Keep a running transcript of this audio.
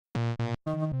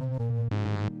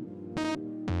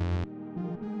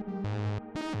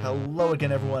Hello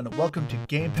again, everyone. Welcome to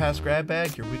Game Pass Grab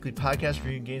Bag, your weekly podcast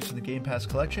reviewing games from the Game Pass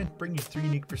collection, bringing you 3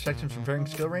 unique perspectives from varying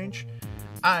skill range.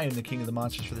 I am the king of the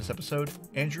monsters for this episode,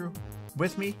 Andrew.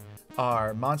 With me,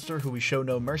 our monster who we show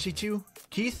no mercy to,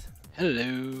 Keith.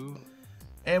 Hello.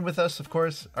 And with us, of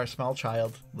course, our small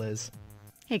child, Liz.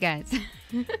 Hey, guys.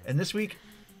 And this week,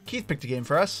 Keith picked a game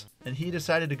for us, and he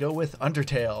decided to go with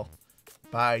Undertale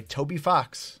by Toby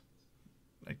Fox.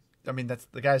 I mean, that's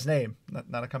the guy's name,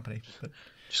 not a company. But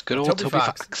just good old Toby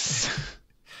Fox.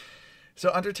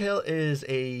 So Undertale is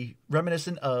a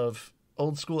reminiscent of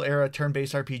old school era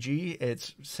turn-based RPG.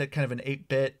 It's set kind of an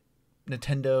 8-bit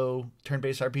Nintendo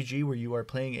turn-based RPG where you are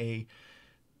playing a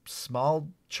small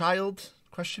child, ?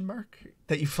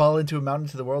 That you fall into a mountain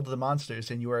to the world of the monsters,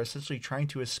 and you are essentially trying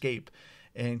to escape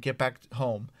and get back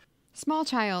home. Small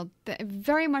child that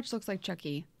very much looks like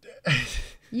Chucky.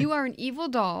 You are an evil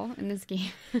doll in this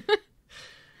game.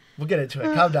 We'll get into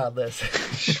it. Calm down, Liz.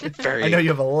 I know you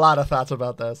have a lot of thoughts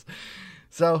about this.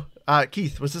 So,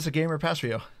 Keith, was this a game or pass for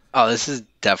you? Oh, this is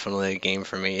definitely a game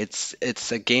for me.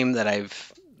 It's a game that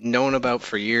I've known about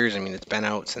for years. I mean, it's been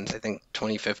out since I think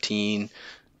 2015.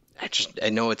 I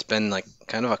know it's been like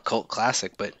kind of a cult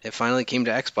classic, but it finally came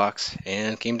to Xbox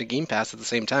and came to Game Pass at the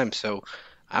same time. So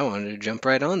I wanted to jump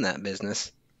right on that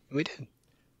business. We did.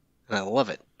 And I love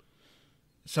it.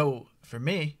 So for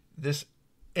me, this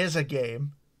is a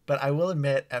game, but I will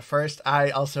admit at first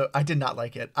I did not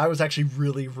like it. I was actually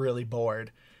really, really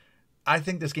bored. I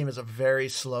think this game is a very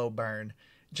slow burn.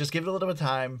 Just give it a little bit of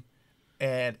time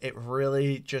and it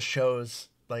really just shows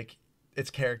like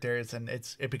its characters and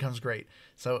it becomes great.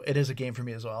 So it is a game for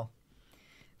me as well.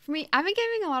 For me, I've been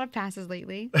giving a lot of passes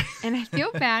lately and I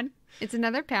feel bad. It's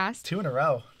another pass. 2 in a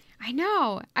row. I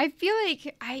know. I feel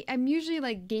like I'm usually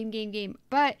like game.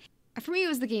 But for me, it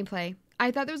was the gameplay.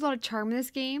 I thought there was a lot of charm in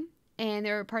this game. And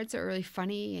there were parts that were really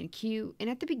funny and cute. And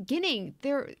at the beginning,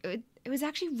 it was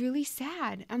actually really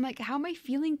sad. I'm like, how am I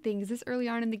feeling things this early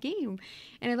on in the game?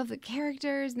 And I love the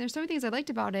characters. And there's so many things I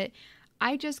liked about it.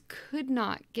 I just could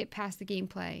not get past the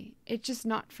gameplay. It's just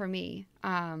not for me.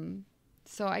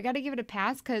 So I got to give it a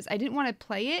pass because I didn't want to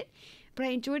play it. But I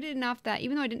enjoyed it enough that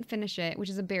even though I didn't finish it, which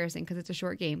is embarrassing because it's a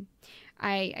short game,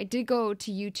 I did go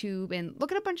to YouTube and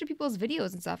look at a bunch of people's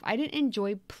videos and stuff. I didn't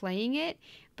enjoy playing it,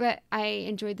 but I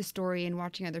enjoyed the story and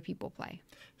watching other people play.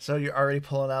 So you're already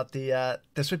pulling out the,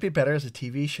 this would be better as a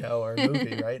TV show or a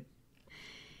movie, right?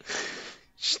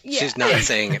 She's not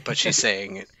saying it, but she's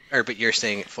saying it. But you're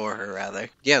saying it for her, rather.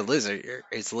 Yeah, Liz,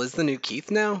 is Liz the new Keith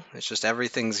now? It's just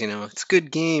everything's, it's a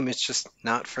good game. It's just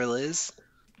not for Liz.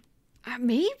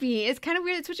 Maybe. It's kind of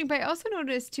weird switching, but I also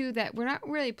noticed, too, that we're not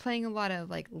really playing a lot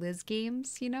of, like, Liz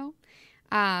games,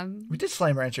 We did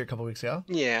Slime Rancher a couple weeks ago.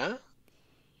 Yeah.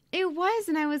 It was,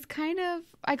 and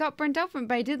I got burnt out from it,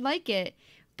 but I did like it.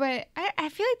 But I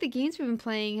feel like the games we've been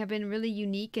playing have been really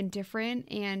unique and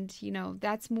different, and,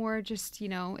 that's more just,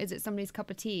 is it somebody's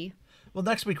cup of tea? Well,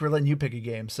 next week we're letting you pick a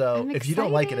game, so if you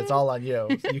don't like it, it's all on you.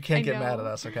 You can't get mad at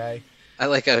us, okay? I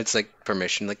like how it's like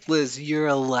permission. Like, Liz, you're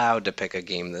allowed to pick a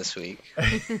game this week.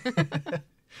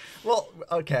 Well,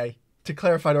 okay. To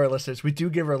clarify to our listeners, we do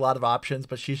give her a lot of options,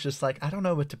 but she's just like, I don't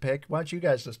know what to pick. Why don't you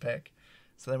guys just pick?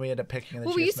 So then we end up picking. And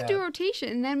then we used to do a rotation,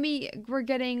 and then we were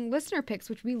getting listener picks,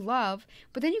 which we love.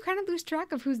 But then you kind of lose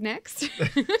track of who's next.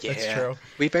 That's true.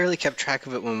 We barely kept track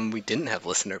of it when we didn't have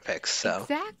listener picks. So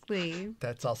exactly.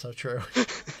 That's also true.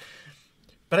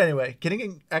 But anyway,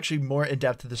 getting actually more in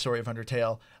depth to the story of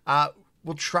Undertale,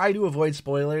 we'll try to avoid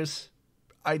spoilers.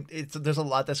 There's a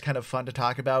lot that's kind of fun to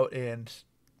talk about, and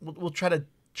we'll try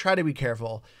to be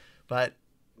careful. But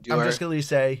I'm just going to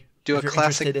say, do if a you're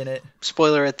classic interested in it,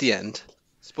 spoiler at the end.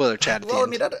 Spoiler chat at the end. I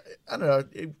mean, I don't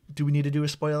know. Do we need to do a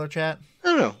spoiler chat? I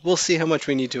don't know. We'll see how much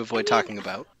we need to avoid talking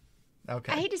about.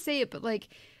 Okay. I hate to say it, but like,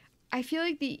 I feel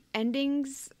like the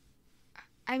endings.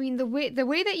 I mean, the way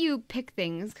that you pick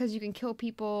things, because you can kill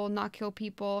people, not kill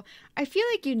people. I feel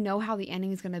like you know how the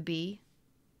ending is gonna be,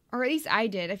 or at least I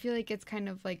did. I feel like it's kind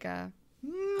of like a.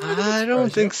 I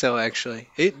don't think so. Actually,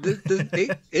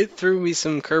 it threw me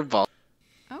some curveballs.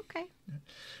 Okay.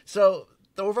 So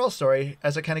the overall story,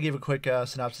 as I kind of gave a quick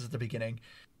synopsis at the beginning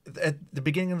of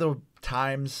the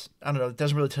times, I don't know, it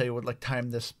doesn't really tell you what like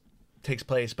time this takes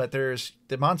place, but there's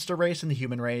the monster race and the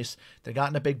human race. They got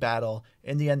in a big battle.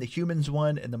 In the end, the humans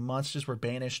won, and the monsters were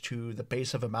banished to the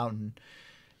base of a mountain,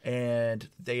 and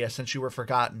they essentially were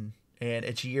forgotten. And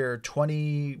it's year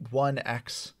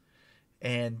 21X,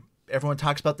 and everyone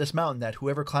talks about this mountain, that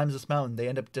whoever climbs this mountain, they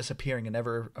end up disappearing and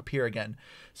never appear again.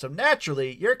 So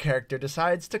naturally, your character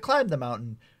decides to climb the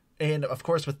mountain, and of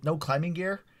course with no climbing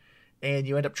gear, and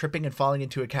you end up tripping and falling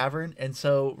into a cavern. And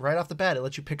so right off the bat, it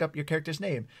lets you pick up your character's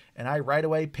name. And I right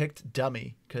away picked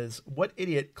Dummy, because what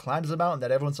idiot climbs a mountain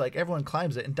that everyone's like, everyone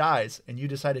climbs it and dies, and you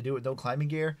decide to do it with no climbing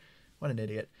gear? What an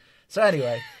idiot. So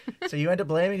anyway, so you end up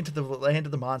landing into the land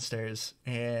of the monsters,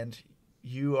 and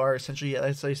you are essentially,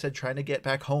 as I said, trying to get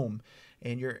back home.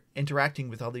 And you're interacting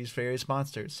with all these various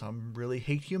monsters. Some really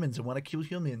hate humans and want to kill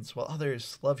humans, while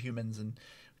others love humans and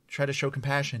try to show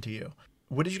compassion to you.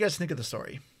 What did you guys think of the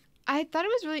story? I thought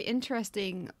it was really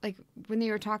interesting, like when they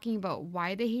were talking about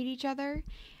why they hate each other.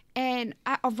 And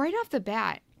right off the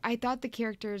bat, I thought the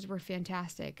characters were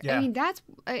fantastic. Yeah. I mean,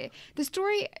 the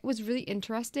story was really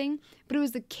interesting, but it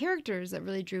was the characters that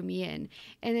really drew me in.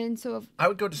 And then I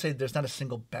would go to say there's not a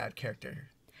single bad character.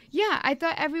 Yeah, I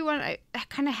thought everyone I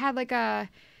kind of had like a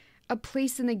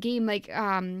place in the game. Like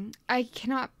I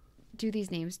cannot do these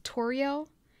names. Toriel.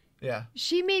 Yeah.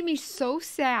 She made me so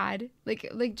sad. Like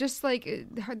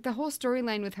the whole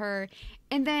storyline with her,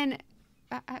 and then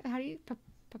how do you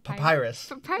Papyrus.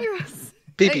 Papyrus.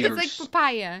 Baby It's like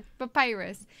papaya.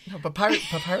 Papyrus. No,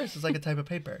 papyrus is like a type of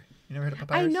paper. You never heard of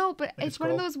papyrus? I know, but like it's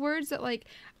one of those words that like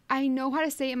I know how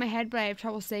to say it in my head, but I have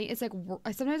trouble saying. It's like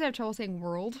sometimes I have trouble saying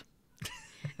world.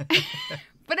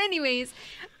 But anyways,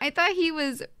 I thought he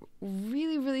was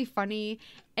really, really funny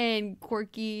and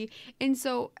quirky. And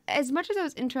so as much as I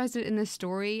was interested in the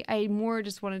story, I more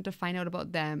just wanted to find out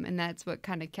about them. And that's what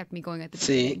kind of kept me going at the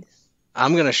beginning.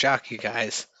 I'm going to shock you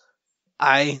guys.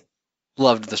 I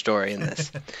loved the story in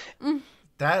this.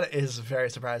 That is very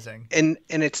surprising. And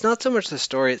it's not so much the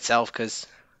story itself, because,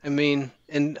 I mean,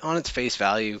 and on its face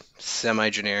value,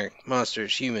 semi-generic,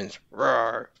 monsters, humans,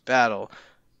 roar, battle,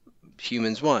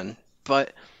 humans won.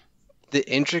 But the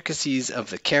intricacies of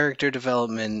the character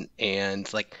development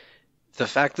and like the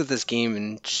fact that this game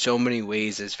in so many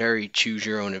ways is very choose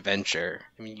your own adventure.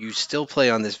 I mean, you still play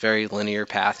on this very linear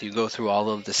path. You go through all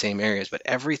of the same areas, but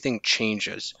everything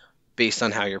changes based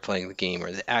on how you're playing the game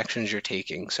or the actions you're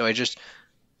taking. So I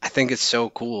think it's so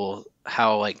cool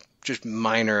how like just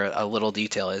minor a little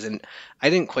detail is. And I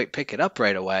didn't quite pick it up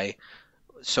right away.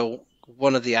 So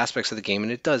one of the aspects of the game,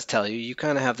 and it does tell you, you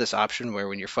kind of have this option where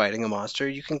when you're fighting a monster,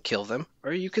 you can kill them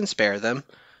or you can spare them.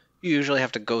 You usually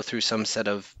have to go through some set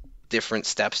of different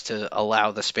steps to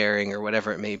allow the sparing or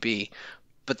whatever it may be.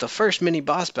 But the first mini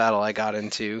boss battle I got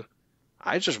into,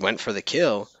 I just went for the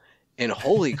kill, and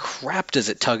holy crap does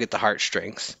it tug at the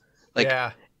heartstrings. Like,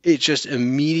 yeah. It just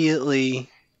immediately,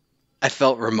 I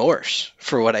felt remorse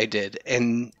for what I did.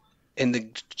 And the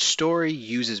story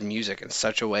uses music in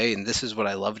such a way, and this is what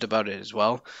I loved about it as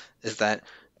well, is that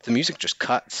the music just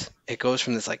cuts. It goes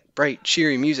from this like bright,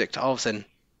 cheery music to all of a sudden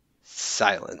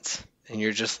silence. And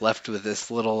you're just left with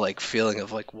this little like feeling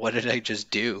of like, what did I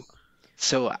just do?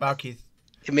 So Wow, Keith.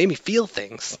 It made me feel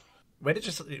things.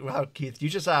 Wow, Keith, you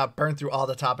just burned through all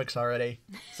the topics already.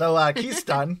 So Keith's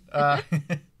done. Well,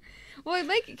 I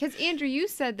like, because Andrew, you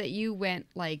said that you went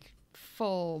like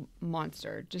full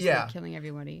monster, just like killing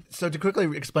everybody. So to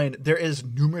quickly explain, there is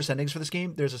numerous endings for this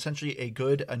game. There's essentially a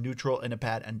good, a neutral, and a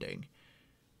bad ending.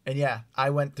 And yeah,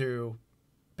 I went through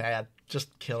bad.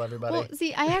 Just kill everybody. Well,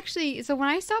 see, so when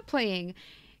I stopped playing,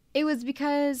 it was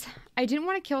because I didn't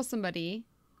want to kill somebody.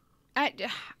 I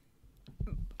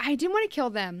didn't want to kill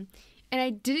them, and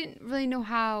I didn't really know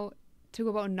how to go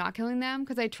about not killing them,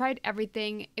 because I tried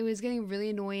everything. It was getting really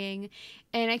annoying,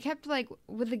 and I kept like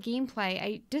with the gameplay,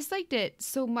 I disliked it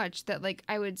so much that like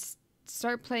I would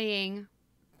start playing,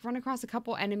 run across a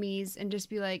couple enemies, and just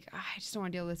be like, I just don't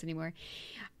want to deal with this anymore.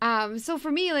 So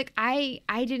for me, like I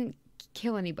didn't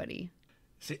kill anybody.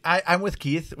 See, I'm with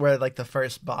Keith, where like the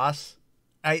first boss,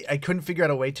 I couldn't figure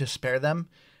out a way to spare them,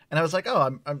 and I was like,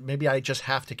 oh, maybe I just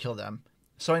have to kill them.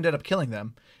 So I ended up killing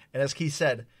them, and as Keith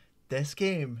said, this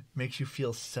game makes you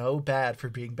feel so bad for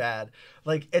being bad.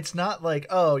 Like, it's not like,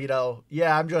 oh,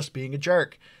 yeah, I'm just being a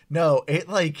jerk. No, it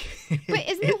like... But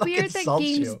isn't it weird that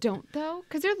games you. don't, though?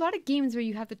 Because there are a lot of games where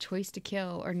you have the choice to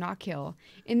kill or not kill.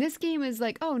 And this game is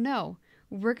like, oh, no,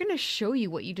 we're going to show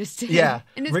you what you just did. Yeah.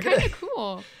 And it's kind of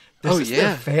cool. This is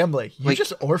their family. You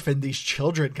just orphaned these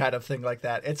children kind of thing like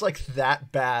that. It's like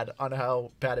that bad on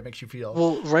how bad it makes you feel.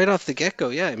 Well, right off the get-go,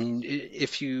 yeah. I mean,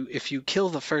 if you kill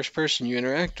the first person you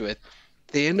interact with,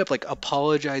 they end up like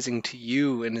apologizing to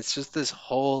you, and it's just this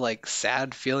whole like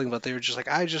sad feeling, but they were just like,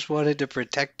 I just wanted to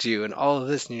protect you and all of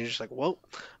this, and you're just like, well,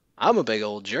 I'm a big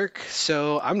old jerk,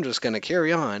 so I'm just going to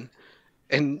carry on.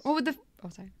 And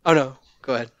sorry. Oh no,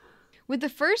 go ahead. With the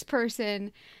first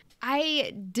person,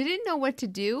 I didn't know what to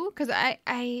do, because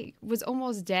I was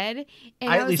almost dead,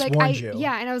 and I at least like, warned you.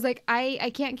 Yeah, and I was like,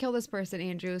 I can't kill this person,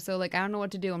 Andrew. So like, I don't know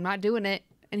what to do. I'm not doing it.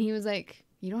 And he was like,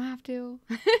 You don't have to.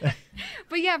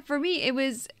 But yeah, for me, it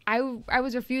was I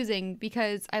was refusing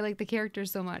because I like the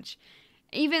characters so much.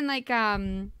 Even like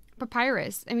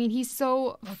Papyrus. I mean, he's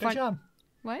so Oh, fun. good job.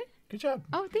 What? Good job.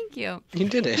 Oh, thank you. You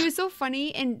did He it. was so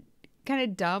funny and kind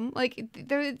of dumb. Like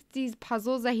there are these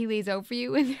puzzles that he lays out for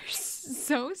you, and they're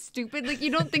so stupid. Like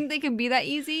you don't think they can be that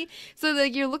easy. So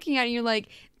like you're looking at it, and you're like,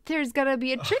 "There's gotta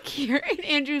be a trick here." And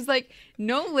Andrew's like,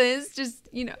 "No, Liz, just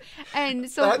And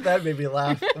so That made me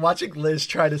laugh. Watching Liz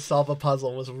try to solve a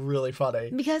puzzle was really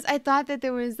funny. because I thought that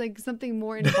there was like something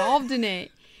more involved in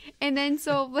it, and then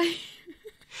so like.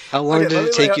 How long Okay, did let it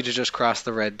me take lay you to just cross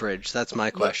the red bridge? That's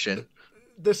my question.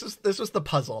 This was the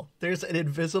puzzle. There's an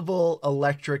invisible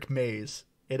electric maze,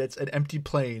 and it's an empty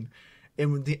plane.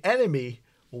 And when the enemy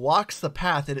walks the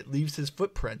path and it leaves his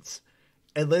footprints.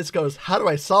 And Liz goes, "How do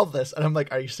I solve this?" And I'm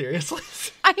like, "Are you serious,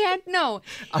 Liz?" I had no.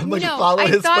 I'm like, no, follow I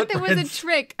his thought there was a footprints.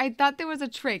 trick. I thought there was a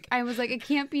trick. I was like, it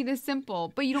can't be this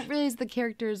simple. But you don't realize the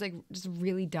character is like just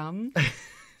really dumb.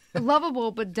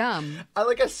 Lovable, but dumb. I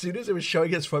like as soon as it was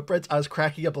showing his footprints, I was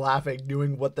cracking up laughing,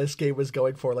 knowing what this game was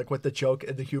going for, like what the joke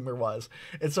and the humor was.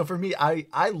 And so for me,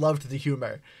 I loved the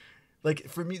humor. Like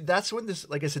for me, that's when this,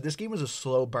 like I said, this game was a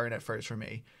slow burn at first for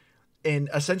me. And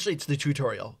essentially, it's the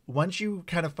tutorial. Once you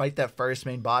kind of fight that first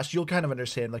main boss, you'll kind of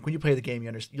understand. Like when you play the game,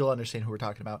 you'll understand who we're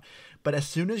talking about. But as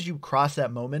soon as you cross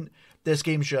that moment, this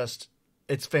game's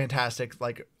it's fantastic.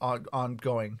 Like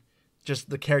ongoing.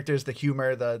 Just the characters, the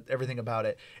humor, the everything about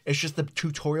it. It's just the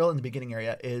tutorial in the beginning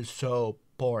area is so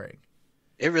boring.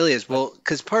 It really is. Well,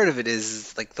 because part of it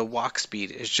is like the walk speed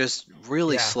is just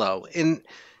really Yeah. slow. And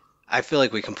I feel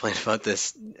like we complain about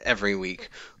this every week.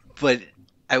 But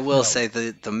I will No. say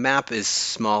the map is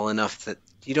small enough that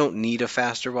you don't need a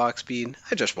faster walk speed.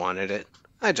 I just wanted it.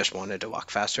 I just wanted to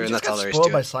walk faster, You and just that's all got there is spoiled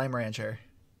to by it. Slime Rancher.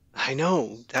 I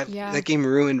know. Yeah. That game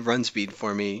ruined run speed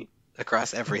for me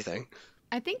across everything.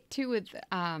 I think too with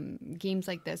games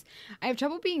like this, I have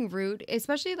trouble being rude,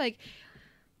 especially like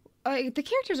the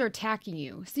characters are attacking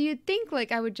you. So you'd think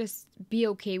like I would just be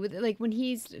okay with it. Like when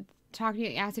he's talking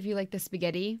to you, asks if you like the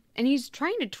spaghetti, and he's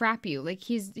trying to trap you. Like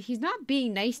he's not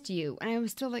being nice to you, and I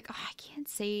was still like, oh, I can't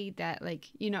say that. Like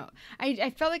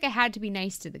I felt like I had to be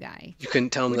nice to the guy. You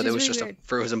couldn't tell him Which that it is was really just weird. a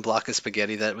frozen block of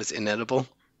spaghetti that was inedible.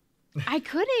 I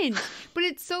couldn't, but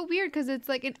it's so weird because it's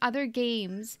like in other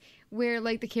games where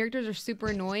like the characters are super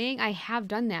annoying. I have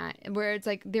done that where it's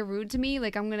like they're rude to me,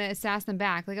 like I'm gonna sass them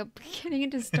back. Like I'm getting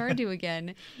into Stardew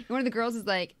again, and one of the girls is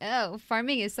like, "Oh,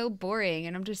 farming is so boring,"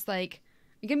 and I'm just like,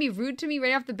 "You're gonna be rude to me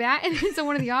right off the bat?" And so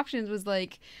one of the options was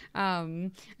like, I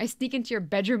sneak into your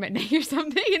bedroom at night or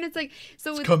something, and it's like,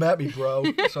 so with, Come at me, bro.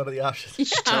 That's one of the options.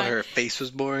 Just tell her face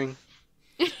was boring.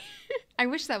 I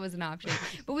wish that was an option.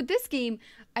 But with this game,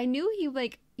 I knew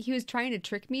he was trying to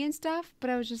trick me and stuff,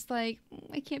 but I was just like,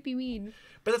 I can't be mean.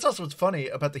 But that's also what's funny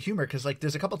about the humor, because like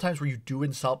there's a couple times where you do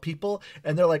insult people,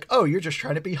 and they're like, "Oh, you're just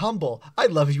trying to be humble. I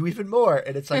love you even more,"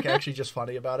 and it's like actually just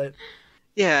funny about it.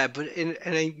 Yeah, but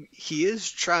he is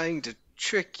trying to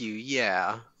trick you,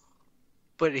 yeah.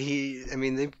 But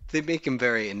they make him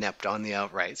very inept on the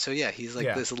outright. So yeah, he's like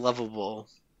Yeah. this lovable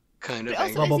kind of But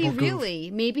thing. also, is he Lovable goof.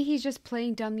 really? Maybe he's just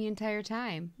playing dumb the entire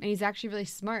time, and he's actually really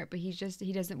smart, but he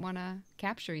doesn't want to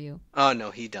capture you. Oh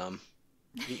no, he dumb.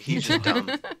 He's just dumb.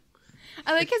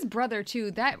 I like his brother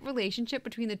too. That relationship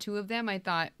between the two of them, I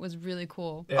thought was really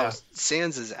cool. Yeah. Oh,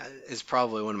 Sans is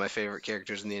probably one of my favorite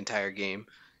characters in the entire game.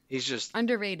 He's just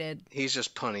Underrated.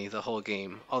 punny the whole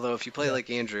game. Although if you play like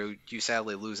Andrew, you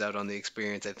sadly lose out on the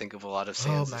experience. I think of a lot of Oh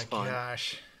Sans my as fun.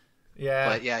 gosh. Yeah.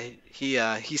 But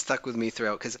yeah, he stuck with me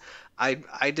throughout because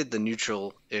I did the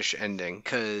neutral-ish ending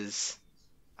because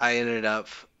I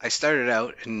started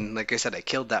out and like I said, I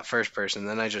killed that first person.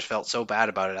 Then I just felt so bad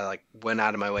about it. I like went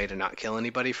out of my way to not kill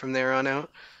anybody from there on out.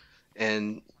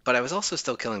 But I was also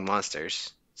still killing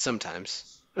monsters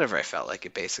sometimes, whenever I felt like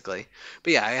it, basically.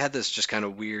 But yeah, I had this just kind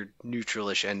of weird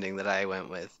neutral-ish ending that I went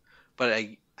with. But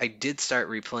I did start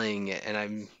replaying it, and I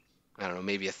don't know,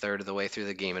 maybe a third of the way through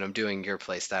the game, and I'm doing your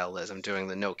play style, Liz. I'm doing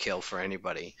the no kill for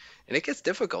anybody, and it gets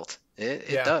difficult. It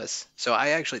Yeah. does. So I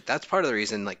actually, that's part of the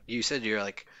reason. Like you said, you're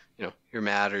like, you're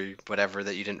mad or whatever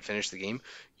that you didn't finish the game.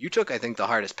 You took, I think, the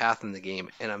hardest path in the game,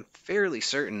 and I'm fairly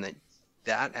certain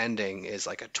that ending is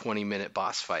like a 20-minute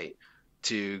boss fight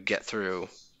to get through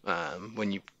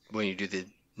when you do the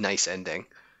nice ending.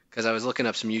 Because I was looking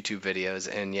up some YouTube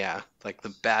videos, and yeah, like the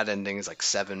bad ending is like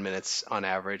 7 minutes on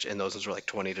average, and those ones were like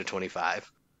 20 to 25.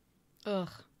 Ugh.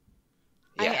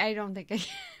 Yeah. I don't think I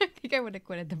think I would have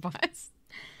quitted the boss.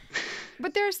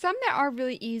 But there are some that are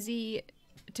really easy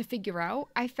to figure out.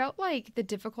 I felt like the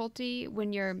difficulty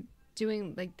when you're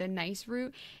doing like the nice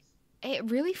route, it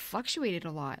really fluctuated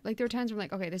a lot. Like there were times where I'm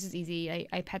like, okay, this is easy.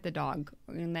 I pet the dog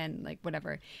and then like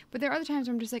whatever. But there are other times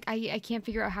where I'm just like, I can't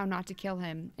figure out how not to kill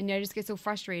him. And I just get so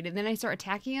frustrated. And then I start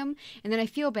attacking him and then I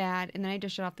feel bad and then I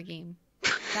just shut off the game.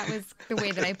 That was the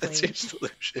way that I played. That's your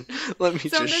solution. Let me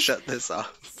So just shut this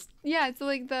off. Yeah, so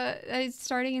like I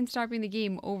starting and stopping the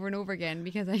game over and over again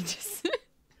because I just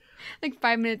like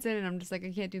 5 minutes in and I'm just like,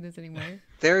 I can't do this anymore.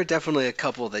 There are definitely a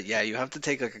couple that, yeah, you have to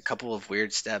take like a couple of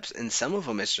weird steps, and some of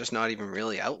them it's just not even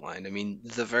really outlined. I mean,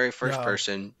 the very first No.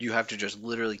 person, you have to just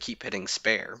literally keep hitting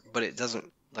spare, but it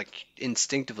doesn't, like,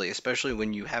 instinctively, especially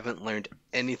when you haven't learned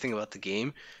anything about the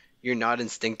game, you're not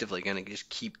instinctively going to just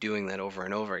keep doing that over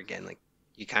and over again. Like,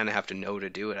 you kind of have to know to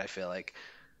do it, I feel like.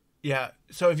 Yeah.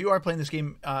 So if you are playing this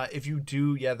game, if you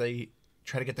do, they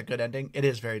try to get the good ending. It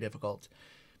is very difficult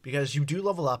because you do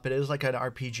level up. It is like an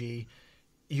RPG.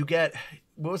 You get,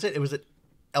 what was it? It was it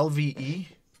LVE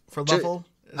for level?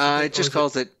 It just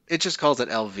calls it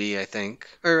LV, I think,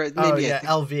 or maybe Oh I yeah, think.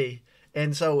 LV.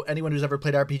 And so anyone who's ever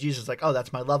played RPGs is like, oh,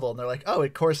 that's my level, and they're like, oh,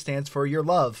 it course stands for your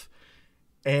love,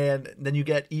 and then you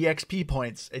get EXP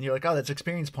points, and you're like, oh, that's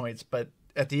experience points, but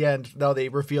at the end, no, they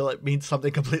reveal it means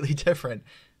something completely different.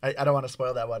 I don't want to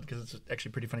spoil that one because it's actually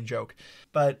a pretty funny joke.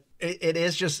 But it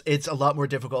is just, it's a lot more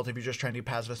difficult if you're just trying to do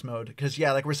pacifist mode. Because,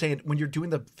 yeah, like we're saying, when you're doing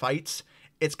the fights,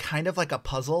 it's kind of like a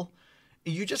puzzle.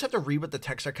 You just have to read what the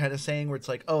texts are kind of saying, where it's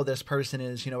like, oh, this person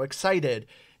is, excited.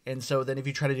 And so then if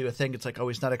you try to do a thing, it's like, oh,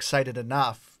 he's not excited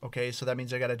enough. Okay, so that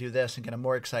means I got to do this and get him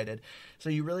more excited.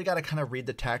 So you really got to kind of read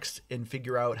the text and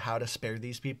figure out how to spare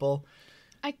these people.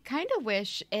 I kind of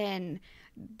wish, and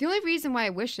the only reason why I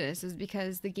wish this is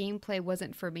because the gameplay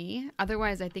wasn't for me.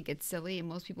 Otherwise, I think it's silly, and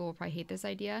most people will probably hate this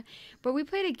idea. But we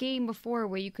played a game before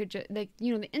where you could just, like,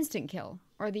 the instant kill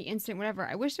or the instant whatever.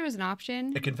 I wish there was an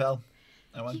option. It can fail.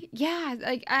 That one. Yeah,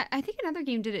 like I think another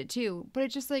game did it too. But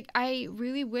it's just like I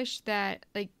really wish that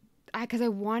because I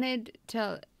wanted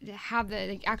to have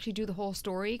actually do the whole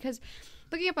story. Because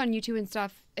looking up on YouTube and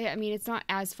stuff, I mean, it's not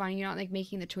as fun. You're not like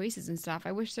making the choices and stuff.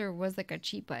 I wish there was like a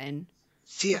cheat button.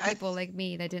 See, for people like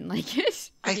me that didn't like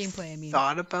it. The gameplay, I mean.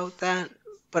 Thought about that,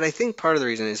 but I think part of the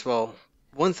reason is, well,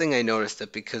 one thing I noticed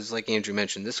that because, like Andrew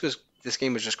mentioned, this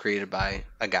game was just created by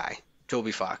a guy,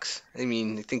 Toby Fox. I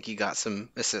mean, I think he got some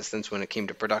assistance when it came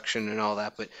to production and all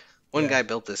that, but one guy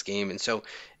built this game, and so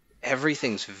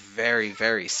everything's very,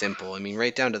 very simple. I mean,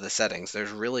 right down to the settings.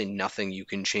 There's really nothing you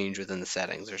can change within the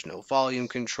settings. There's no volume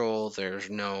control. There's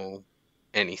no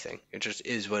anything. It just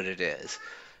is what it is,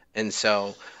 and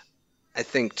so I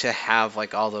think to have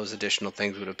like all those additional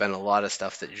things would have been a lot of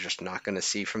stuff that you're just not going to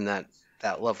see from that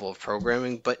level of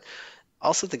programming. But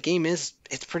also the game it's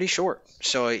pretty short,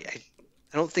 so I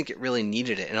don't think it really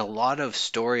needed it. And a lot of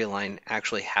storyline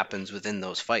actually happens within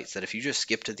those fights that if you just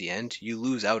skip to the end, you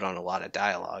lose out on a lot of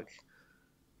dialogue.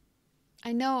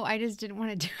 I know, I just didn't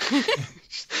want to do it.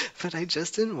 But I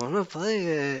just didn't want to play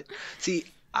it. See,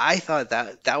 I thought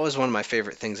that was one of my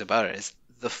favorite things about it is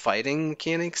the fighting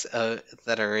mechanics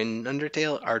that are in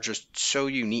Undertale are just so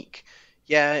unique.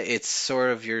 Yeah, it's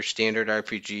sort of your standard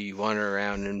RPG. You wander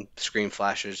around and screen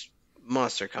flashes,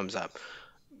 monster comes up.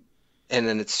 And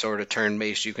then it's sort of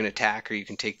turn-based. You can attack or you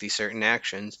can take these certain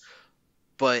actions.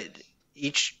 But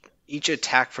each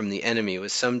attack from the enemy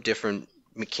was some different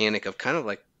mechanic of kind of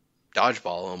like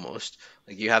dodgeball almost.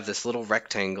 Like you have this little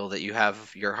rectangle that you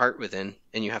have your heart within,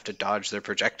 and you have to dodge their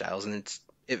projectiles, and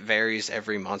it varies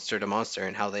every monster to monster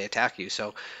and how they attack you.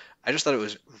 So I just thought it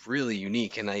was really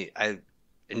unique, and I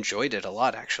enjoyed it a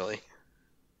lot, actually.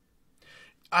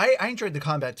 I enjoyed the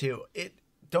combat too.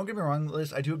 Don't get me wrong,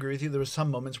 Liz, I do agree with you. There was some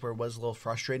moments where it was a little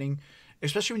frustrating,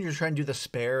 especially when you're trying to do the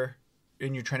spare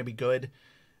and you're trying to be good.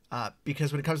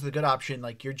 Because when it comes to the good option,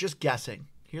 like you're just guessing.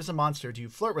 Here's a monster. Do you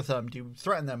flirt with them? Do you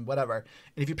threaten them? Whatever.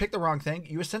 And if you pick the wrong thing,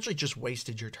 you essentially just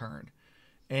wasted your turn.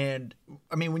 And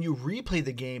I mean, when you replay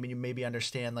the game and you maybe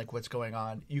understand like what's going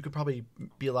on, you could probably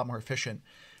be a lot more efficient.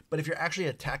 But if you're actually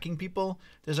attacking people,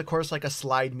 there's of course like a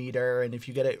slide meter, and if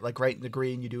you get it like right in the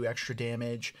green, you do extra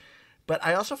damage. But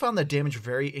I also found the damage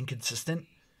very inconsistent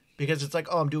because it's like,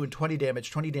 oh, I'm doing 20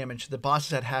 damage. The boss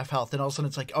is at half health, and all of a sudden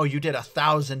it's like, oh, you did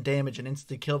 1,000 damage and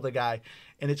instantly killed the guy,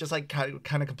 and it just like kind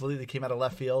of completely came out of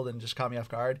left field and just caught me off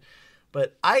guard.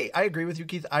 But I agree with you,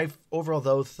 Keith. I've overall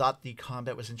though thought the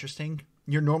combat was interesting.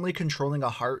 You're normally controlling a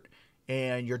heart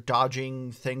and you're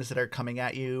dodging things that are coming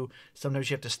at you. Sometimes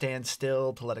you have to stand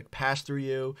still to let it pass through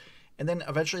you. And then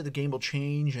eventually the game will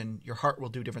change and your heart will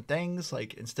do different things.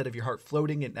 Like instead of your heart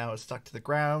floating, it now is stuck to the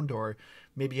ground. Or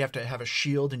maybe you have to have a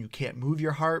shield and you can't move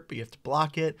your heart, but you have to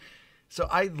block it. So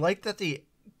I like that they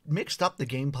mixed up the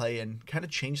gameplay and kind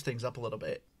of changed things up a little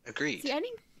bit. Agreed. See,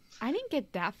 I didn't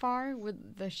get that far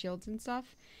with the shields and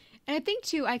stuff. And I think,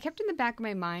 too, I kept in the back of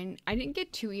my mind, I didn't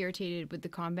get too irritated with the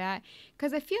combat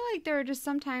because I feel like there are just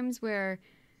some times where,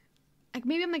 like,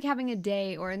 maybe I'm, like, having a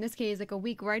day or, in this case, like, a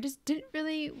week where I just didn't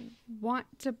really want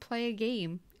to play a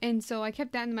game. And so I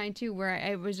kept that in mind, too, where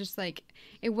I was just, like,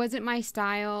 it wasn't my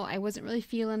style. I wasn't really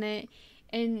feeling it.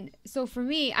 And so for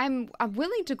me, I'm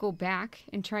willing to go back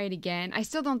and try it again. I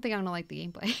still don't think I'm going to like the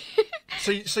gameplay.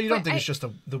 So you don't think it's just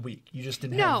the week? You just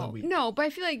didn't have the week? No, but I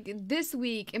feel like this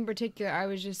week in particular, I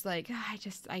was just like,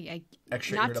 I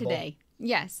Extra not irritable? today.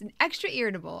 Yes, extra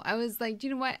irritable. I was like, you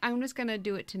know what? I'm just gonna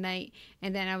do it tonight.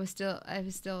 And then I was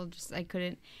still just, I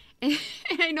couldn't. And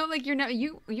I know, like,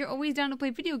 you're always down to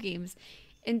play video games,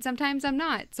 and sometimes I'm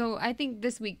not. So I think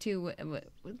this week too, was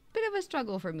a bit of a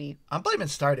struggle for me. I'm blaming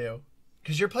Stardew.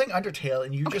 Because you're playing Undertale,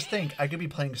 and you just think, I could be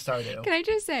playing Stardew. Can I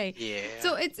just say? Yeah.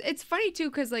 So it's funny,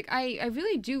 too, because, like, I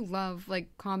really do love,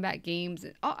 like, combat games.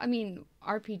 I mean,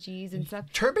 RPGs and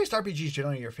stuff. Turn-based RPGs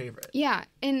generally your favorite. Yeah,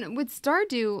 and with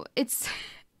Stardew, it's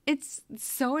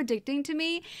so addicting to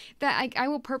me that I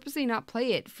will purposely not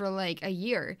play it for, like, a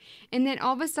year. And then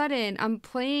all of a sudden, I'm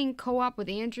playing co-op with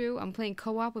Andrew. I'm playing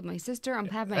co-op with my sister. I'm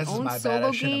having my own solo bad.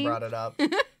 I shouldn't game. have brought it up.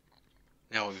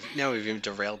 Now we've even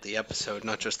derailed the episode,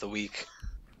 not just the week.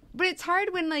 But it's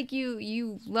hard when, like,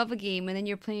 you love a game and then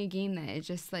you're playing a game that is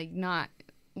just, like, not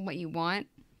what you want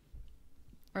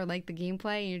or like the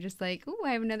gameplay, and you're just like, "Ooh,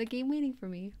 I have another game waiting for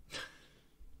me."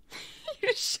 You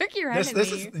just shook your head at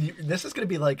me. This is going to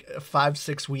be like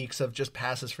 5-6 weeks of just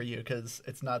passes for you because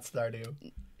it's not Stardew.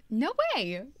 No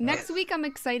way. Next week I'm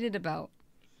excited about.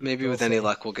 Maybe with any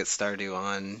luck we'll get Stardew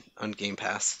on Game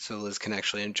Pass so Liz can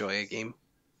actually enjoy a game.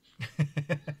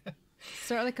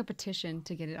 Start like a petition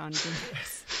to get it on Game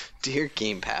Pass. Dear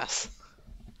Game Pass.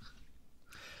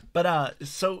 But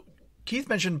so Keith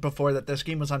mentioned before that this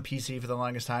game was on PC for the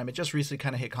longest time. It just recently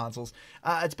kind of hit consoles.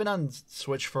 It's been on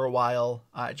Switch for a while.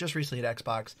 It just recently hit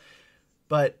Xbox.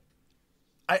 But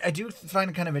I do find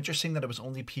it kind of interesting that it was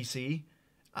only PC.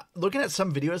 Looking at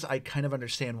some videos, I kind of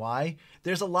understand why.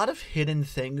 There's a lot of hidden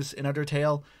things in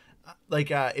Undertale. Like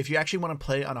if you actually want to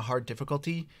play on a hard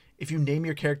difficulty, if you name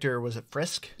your character, was it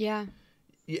Frisk? Yeah.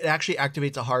 It actually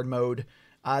activates a hard mode.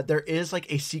 There is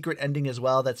like a secret ending as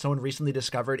well that someone recently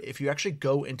discovered. If you actually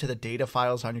go into the data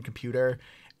files on your computer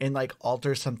and like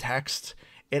alter some text,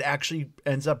 it actually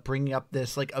ends up bringing up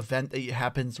this like event that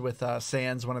happens with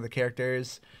Sans, one of the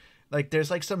characters. Like there's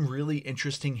like some really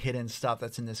interesting hidden stuff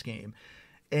that's in this game.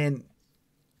 And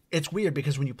it's weird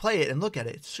because when you play it and look at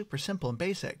it, it's super simple and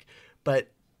basic.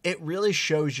 But it really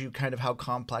shows you kind of how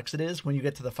complex it is when you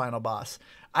get to the final boss.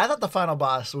 I thought the final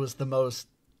boss was the most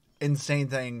insane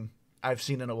thing I've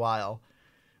seen in a while.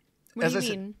 What do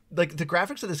you mean? Like the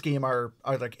graphics of this game are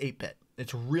like 8-bit.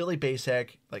 It's really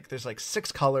basic. Like there's like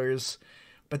 6 colors,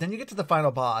 but then you get to the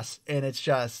final boss and it's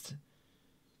just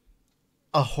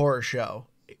a horror show.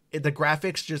 The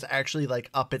graphics just actually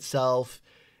like up itself.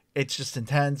 It's just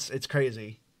intense. It's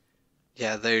crazy.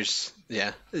 Yeah,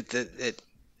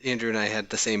 Andrew and I had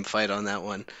the same fight on that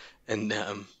one, and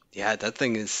yeah, that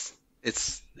thing is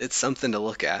it's something to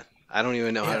look at. I don't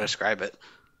even know how to describe it.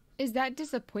 Is that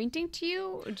disappointing to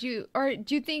you? Do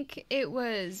you think it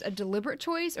was a deliberate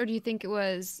choice, or do you think it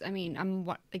was? I mean,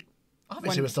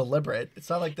 Obviously, it was deliberate. It's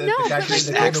not like the No, guy but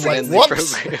created like the game and Accidentally like,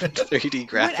 whoops. programmed 3D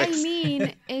graphics. What I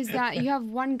mean is that you have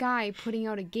one guy putting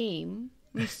out a game.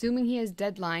 I'm assuming he has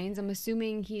deadlines. I'm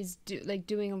assuming he's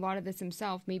doing a lot of this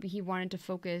himself. Maybe he wanted to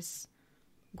focus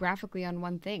graphically on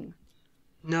one thing.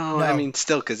 No, I mean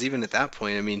still, because even at that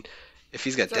point, I mean, if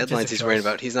he's got deadlines he's worried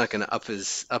about, he's not going to up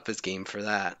his game for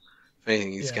that. If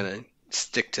anything, he's going to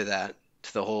stick to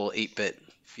the whole 8-bit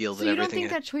field So and you don't everything.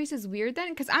 think that choice is weird then?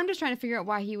 Because I'm just trying to figure out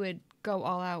why he would go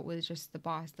all out with just the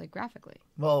boss, like graphically.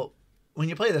 Well, when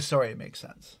you play the story, it makes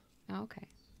sense. Oh, okay.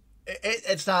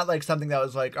 It's not like something that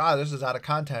was like, this is out of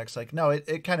context. Like, no,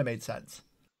 it kind of made sense.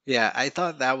 Yeah, I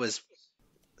thought that was,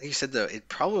 like you said, though, it's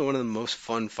probably one of the most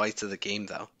fun fights of the game,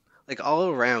 though. Like, all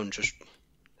around, just...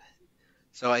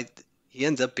 So he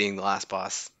ends up being the last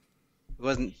boss. It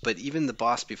wasn't, but even the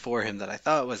boss before him that I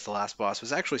thought was the last boss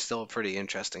was actually still a pretty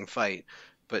interesting fight.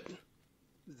 But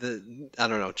I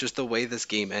don't know, just the way this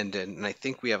game ended, and I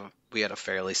think we had a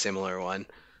fairly similar one,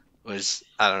 was,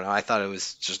 I don't know, I thought it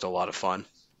was just a lot of fun.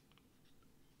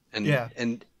 And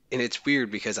and it's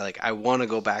weird because I want to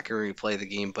go back and replay the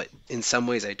game, but in some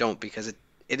ways I don't, because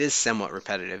it is somewhat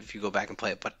repetitive if you go back and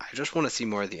play it, but I just want to see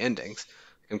more of the endings.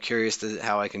 I'm curious to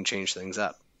how I can change things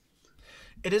up.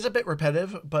 It is a bit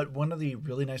repetitive, but one of the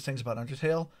really nice things about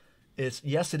Undertale is,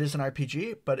 yes, it is an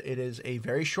RPG, but it is a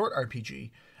very short RPG.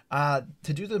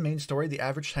 To do the main story, the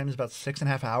average time is about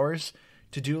 6.5 hours.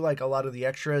 To do like a lot of the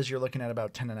extras, you're looking at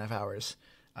about 10.5 hours.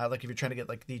 like if you're trying to get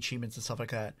like the achievements and stuff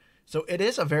like that. So it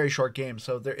is a very short game,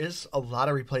 so there is a lot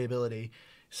of replayability.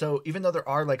 So even though there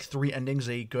are like 3 endings,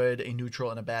 a good, a neutral,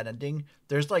 and a bad ending,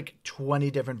 there's like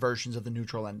 20 different versions of the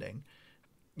neutral ending.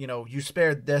 You know, you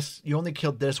spared this, you only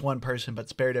killed this one person, but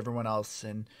spared everyone else,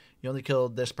 and you only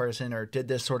killed this person or did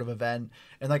this sort of event.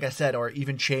 And like I said, or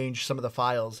even change some of the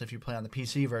files if you play on the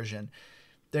PC version.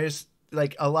 There's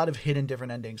like a lot of hidden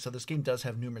different endings. So this game does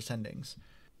have numerous endings.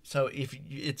 So if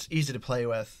it's easy to play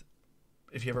with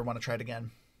if you ever want to try it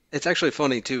again. It's actually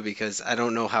funny too because I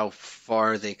don't know how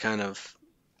far they kind of,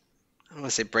 I don't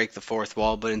want to say break the fourth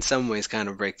wall, but in some ways kind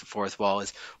of break the fourth wall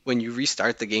is when you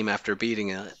restart the game after beating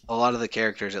it, a lot of the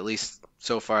characters, at least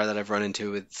so far that I've run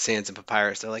into with Sans and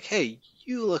Papyrus, they're like, hey,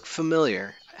 you look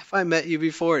familiar. Have I met you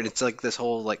before? And it's like this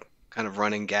whole like kind of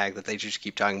running gag that they just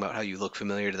keep talking about how you look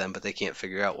familiar to them, but they can't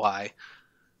figure out why.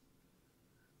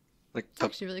 Like, It's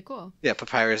actually really cool. yeah,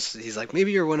 Papyrus, he's like,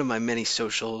 maybe you're one of my many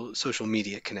social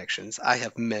media connections. I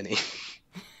have many.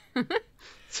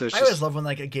 So it's I just, always love when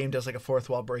like a game does like a fourth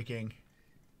wall breaking.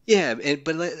 yeah,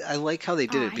 but I like how they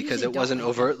did Oh, it I because usually it don't wasn't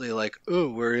like that. overtly like, oh,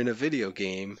 we're in a video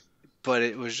game, but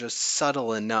it was just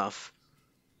subtle enough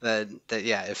that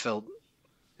yeah, it felt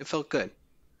good.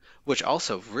 Which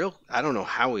also, I don't know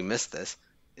how we missed this.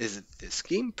 Is this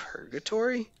game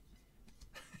purgatory?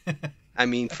 I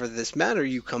mean, for this matter,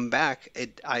 you come back.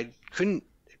 I couldn't,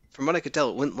 from what I could tell,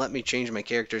 it wouldn't let me change my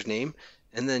character's name.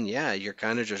 And then, yeah, you're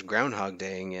kind of just Groundhog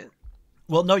Daying it.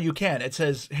 Well, no, you can. It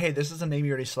says, hey, this is a name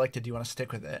you already selected. Do you want to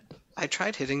stick with it? I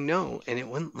tried hitting no, and it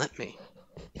wouldn't let me.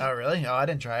 Oh, really? Oh, I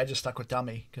didn't try. I just stuck with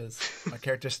dummy because my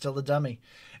character's still a dummy.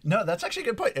 No, that's actually a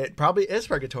good point. It probably is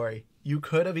purgatory. You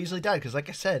could have easily died because, like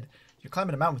I said, you're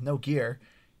climbing a mountain with no gear,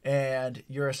 and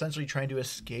you're essentially trying to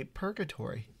escape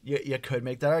purgatory. You could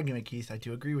make that argument, Keith. I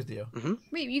do agree with you. Mm-hmm.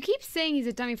 Wait, you keep saying he's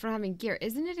a dummy for not having gear.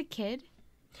 Isn't it a kid?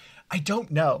 I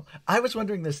don't know. I was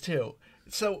wondering this too.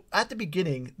 So at the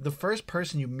beginning, the first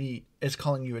person you meet is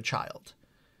calling you a child.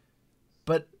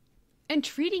 But And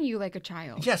treating you like a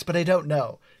child. yes, but I don't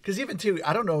know. Because even too,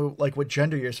 I don't know like what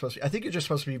gender you're supposed to be. I think you're just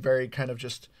supposed to be very kind of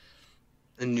just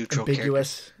A neutral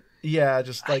ambiguous. Yeah,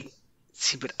 just like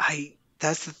see, but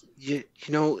that's the,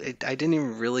 I didn't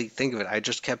even really think of it. I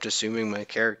just kept assuming my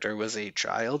character was a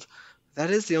child. That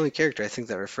is the only character I think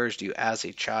that refers to you as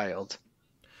a child.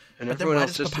 And but then everyone why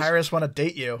else does just Papyrus want to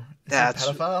date you? Is he a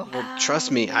pedophile? well,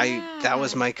 trust me, that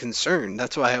was my concern.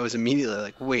 That's why I was immediately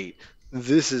like, wait,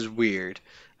 this is weird.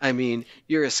 I mean,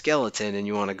 you're a skeleton and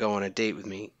you want to go on a date with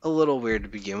me. A little weird to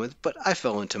begin with, but I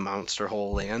fell into Monster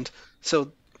Hole Land,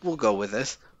 so we'll go with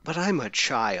this. But I'm a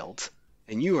child,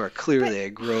 and you are clearly But a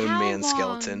grown how man long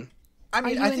skeleton. I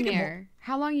mean, are I you in think it there?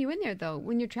 How long are you in there though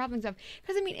when you're traveling stuff?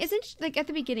 Because I mean, isn't she, like at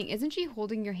the beginning, isn't she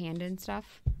holding your hand and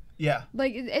stuff? yeah.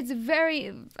 Like it's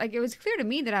very like it was clear to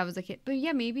me that I was a kid, but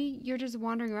yeah, maybe you're just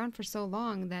wandering around for so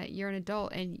long that you're an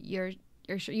adult and you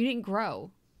didn't grow.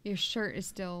 Your shirt is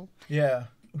still. Yeah.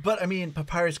 But I mean,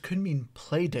 Papyrus could mean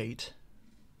play date.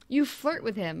 You flirt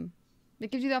with him.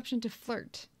 It gives you the option to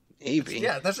flirt. Maybe.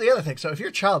 Yeah, that's the other thing. So if you're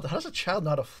a child, how does a child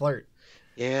know how to flirt?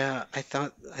 Yeah,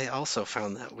 I also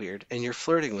found that weird. And you're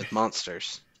flirting with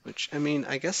monsters, which, I mean,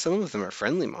 I guess some of them are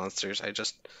friendly monsters. I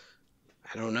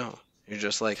don't know. You're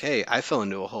just like, hey, I fell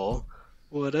into a hole.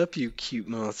 What up, you cute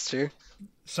monster?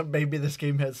 So maybe this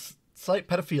game has slight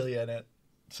pedophilia in it.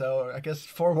 So I guess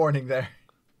forewarning there.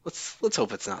 Let's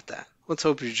hope it's not that. Let's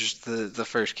hope you're just the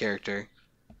first character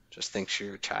just thinks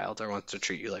you're a child or wants to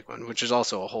treat you like one, which is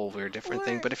also a whole weird different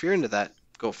thing. Or- But if you're into that,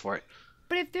 go for it.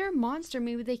 But if they're a monster,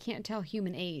 maybe they can't tell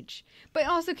human age. But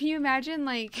also, can you imagine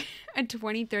like a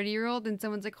 20, 30-year-old and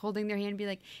someone's like holding their hand and be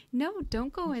like, no,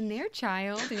 don't go in there,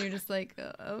 child. And you're just like,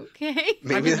 okay.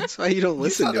 Maybe that's why you don't You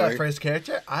listen saw to that her. first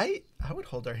character. I would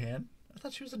hold her hand. I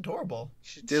thought she was adorable.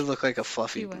 She did look like a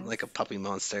fluffy, She was. like a puppy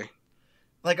monster.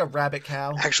 Like a rabbit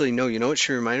cow. Actually, no, you know what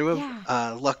she reminded me of?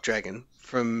 Yeah. Luck Dragon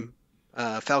from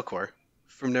Falcor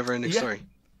from Neverending Yeah. Story.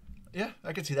 Yeah,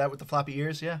 I could see that with the floppy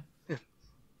ears, yeah.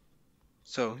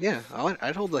 So, yeah,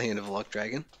 I'd hold the hand of a Luck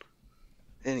Dragon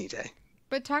any day.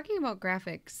 But talking about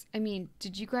graphics, I mean,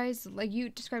 did you guys, like you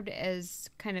described it as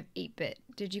kind of 8-bit.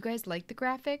 Did you guys like the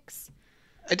graphics?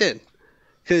 I did.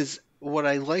 Because what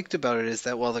I liked about it is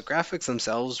that while the graphics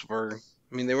themselves were,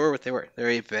 I mean, they were what they were. They're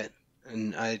 8-bit.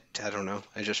 And I don't know.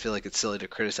 I just feel like it's silly to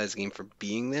criticize the game for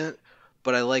being that.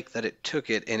 But I like that it took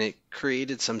it and it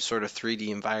created some sort of 3D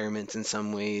environment in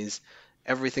some ways.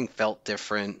 Everything felt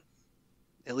different.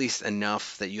 At least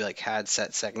enough that you like had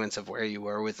set segments of where you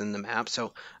were within the map.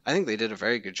 So I think they did a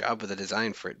very good job with the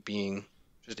design for it being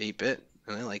just 8-bit,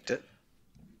 and I liked it.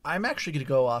 I'm actually going to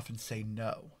go off and say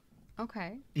no.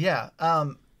 Okay. Yeah,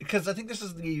 because I think this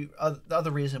is the other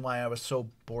reason why I was so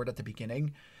bored at the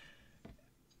beginning.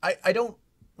 I don't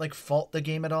like fault the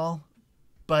game at all,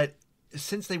 but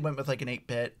since they went with like an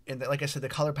 8-bit and like I said, the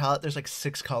color palette, there's like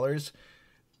 6 colors,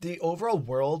 the overall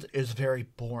world is very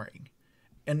boring.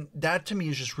 And that to me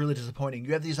is just really disappointing.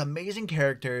 You have these amazing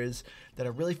characters that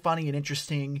are really funny and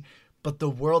interesting, but the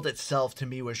world itself to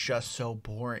me was just so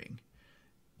boring.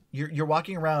 You're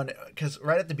walking around, because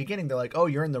right at the beginning they're like, oh,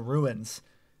 you're in the ruins.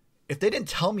 If they didn't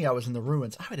tell me I was in the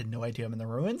ruins, I would have no idea I'm in the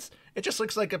ruins. It just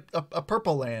looks like a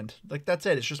purple land. Like, that's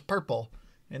it. It's just purple.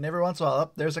 And every once in a while,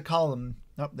 oh, there's a column.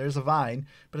 Oh, there's a vine.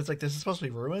 But it's like, this is supposed to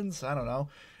be ruins? I don't know.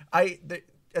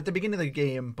 At the beginning of the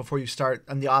game, before you start,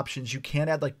 on the options, you can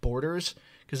add, like, borders.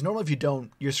 Because normally if you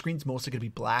don't, your screen's mostly going to be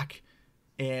black.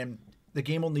 And the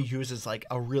game only uses, like,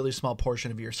 a really small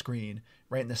portion of your screen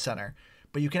right in the center.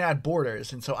 But you can add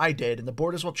borders, and so I did, and the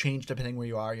borders will change depending where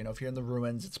you are. You know, if you're in the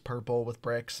ruins, it's purple with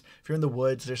bricks. If you're in the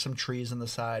woods, there's some trees on the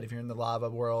side. If you're in the lava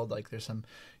world, like there's some,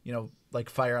 you know, like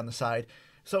fire on the side.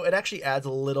 So it actually adds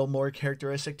a little more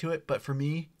characteristic to it, but for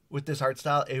me, with this art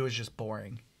style, it was just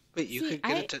boring. Wait, you could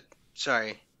get it to...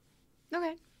 Sorry.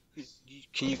 Okay.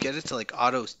 Can you get it to, like,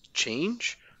 auto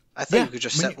change? I thought you could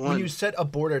just set one. When you set a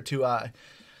border to... I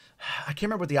can't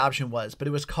remember what the option was, but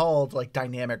it was called like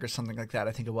dynamic or something like that.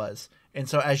 I think it was. And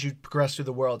so as you progress through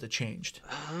the world, it changed.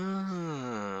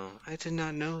 Oh, I did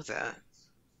not know that.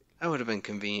 That would have been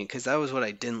convenient, because that was what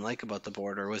I didn't like about the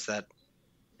border, was that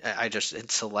I just had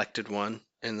selected one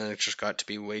and then it just got to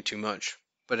be way too much.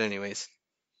 But anyways,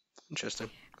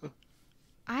 interesting. Cool.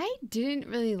 I didn't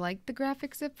really like the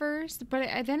graphics at first, but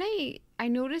then I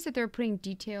noticed that they were putting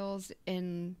details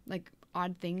in like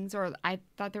odd things, or I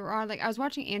thought they were odd. Like I was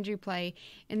watching Andrew play,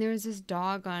 and there was this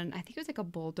dog on, I think it was like a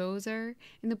bulldozer,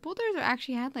 and the bulldozer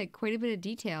actually had like quite a bit of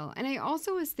detail. And I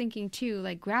also was thinking too,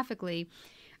 like graphically,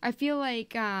 I feel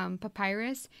like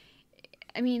Papyrus,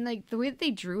 I mean, like the way that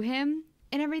they drew him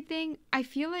and everything, I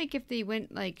feel like if they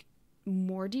went like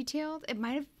more detailed, it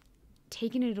might have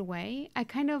taken it away. I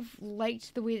kind of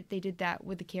liked the way that they did that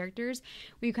with the characters,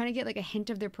 where you kind of get like a hint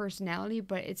of their personality,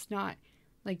 but it's not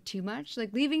like too much,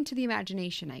 like leaving to the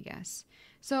imagination, I guess.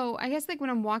 So I guess like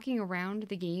when I'm walking around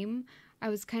the game, I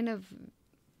was kind of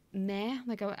meh,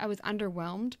 like I was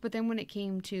underwhelmed. But then when it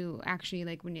came to actually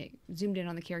like when it zoomed in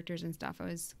on the characters and stuff, I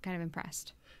was kind of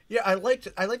impressed. Yeah, I liked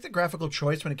the graphical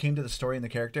choice when it came to the story and the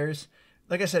characters.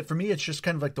 Like I said, for me, it's just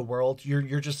kind of like the world.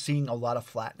 You're just seeing a lot of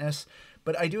flatness.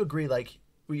 But I do agree, like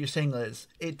what you're saying, Liz,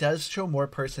 it does show more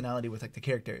personality with like the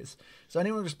characters. So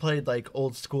anyone who's played like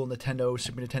old school Nintendo,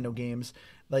 Super Nintendo games,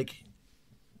 like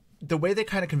the way they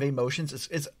kind of convey emotions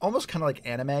is almost kind of like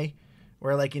anime,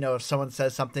 where like, you know, if someone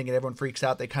says something and everyone freaks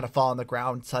out, they kind of fall on the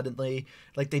ground suddenly.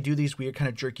 Like they do these weird kind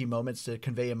of jerky moments to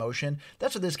convey emotion.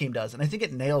 That's what this game does, and I think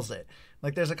it nails it.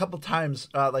 Like there's a couple times,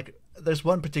 like there's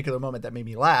one particular moment that made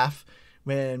me laugh,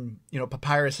 when, you know,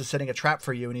 Papyrus is setting a trap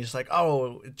for you and he's like,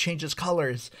 oh, it changes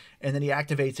colors. And then he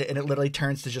activates it and it literally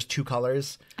turns to just 2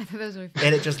 colors. I thought that was really funny.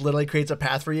 And it just literally creates a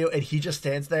path for you. And he just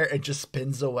stands there and just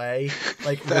spins away,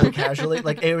 like really casually.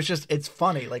 Like it was just, it's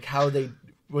funny, like how they,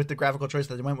 with the graphical choice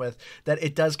that they went with, that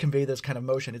it does convey this kind of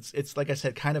motion. It's like I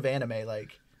said, kind of anime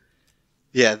like.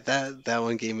 Yeah, that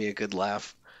one gave me a good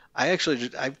laugh.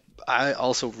 I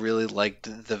also really liked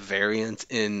the variance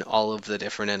in all of the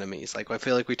different enemies. Like I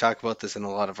feel like we talk about this in a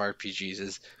lot of RPGs,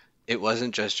 is it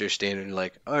wasn't just your standard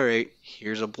like, all right,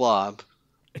 here's a blob.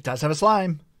 It does have a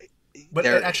slime, but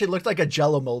it actually looked like a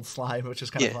Jello mold slime, which is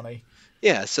kind of funny.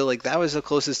 Yeah, so like that was the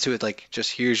closest to it, like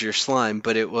just here's your slime,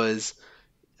 but it was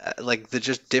like the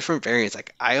just different variants.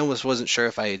 Like I almost wasn't sure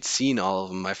if I had seen all of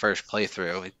them my first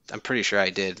playthrough. I'm pretty sure I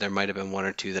did. There might have been 1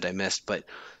 or 2 that I missed, but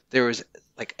there was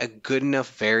like a good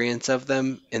enough variance of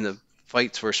them, and the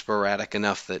fights were sporadic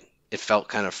enough that it felt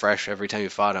kind of fresh every time you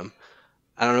fought them.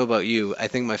 I don't know about you. I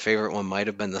think my favorite one might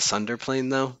have been the Sunder plane,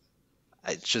 though.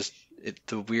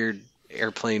 The weird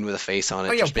airplane with a face on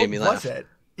it just made me laugh. What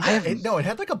was it? No, it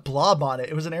had like a blob on it.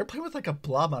 It was an airplane with like a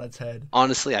blob on its head.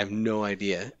 Honestly, I have no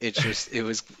idea. It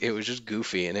was just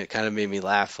goofy, and it kind of made me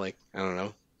laugh. Like, I don't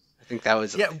know. I think that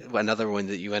was another one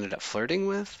that you ended up flirting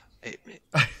with.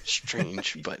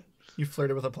 Strange, but you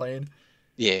flirted with a plane.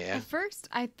 Yeah. At first,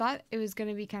 I thought it was going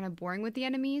to be kind of boring with the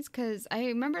enemies, because I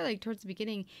remember, like, towards the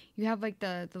beginning, you have, like,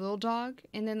 the little dog,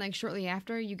 and then, like, shortly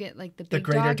after, you get, like, the big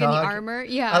dog in the armor.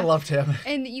 Yeah. I loved him.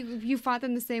 And you fought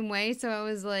them the same way, so I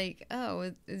was like,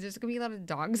 oh, is there going to be a lot of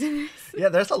dogs in this? Yeah,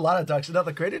 there's a lot of dogs. No,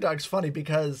 the greater dog's funny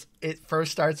because it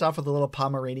first starts off with a little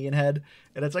Pomeranian head,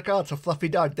 and it's like, oh, it's a fluffy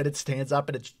dog. Then it stands up,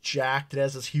 and it's jacked. It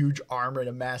has this huge armor and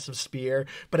a massive spear,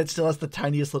 but it still has the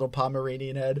tiniest little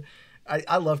Pomeranian head.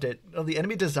 I loved it. The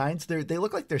enemy designs, they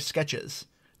look like they're sketches.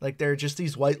 Like there are just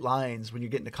these white lines when you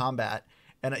get into combat.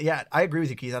 And yeah, I agree with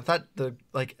you, Keith. I thought the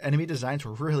like enemy designs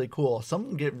were really cool. Some of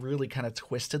them get really kind of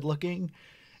twisted looking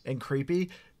and creepy.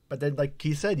 But then, like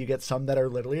Keith said, you get some that are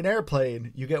literally an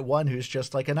airplane. You get one who's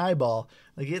just like an eyeball.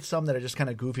 Like you get some that are just kind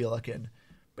of goofy looking.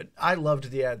 But I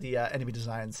loved the enemy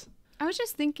designs. I was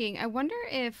just thinking, I wonder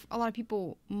if a lot of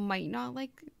people might not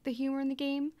like the humor in the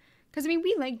game. Because, I mean,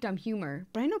 we like dumb humor,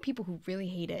 but I know people who really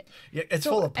hate it. Yeah, it's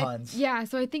full of puns.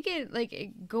 So I think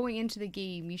going into the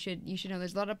game, you should know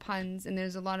there's a lot of puns and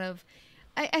there's a lot of...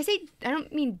 I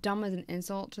don't mean dumb as an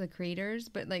insult to the creators,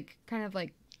 but like kind of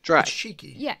like... Dry. It's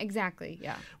cheeky. Yeah, exactly,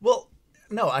 yeah. Well,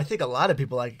 no, I think a lot of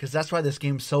people like it because that's why this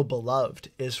game's so beloved,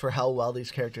 is for how well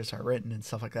these characters are written and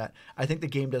stuff like that. I think the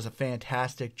game does a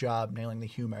fantastic job nailing the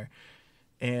humor.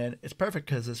 And it's perfect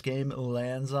because this game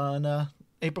lands on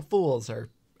April Fools or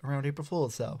around April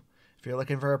Fools. So if you're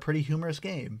looking for a pretty humorous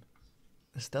game,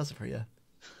 this does it for you.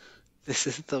 This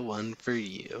is the one for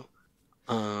you.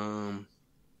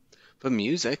 But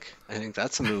music, I think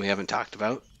that's something we haven't talked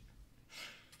about.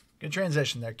 Good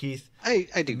transition there, Keith. I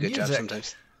do good job Music.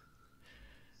 sometimes.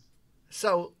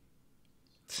 So,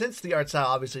 since the art style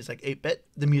obviously is like 8-bit,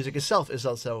 the music itself is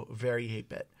also very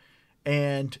 8-bit.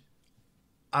 And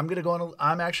I'm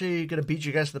actually going to beat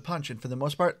you guys to the punch. And for the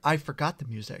most part, I forgot the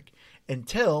music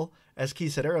until, as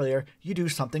Keith said earlier, you do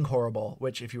something horrible,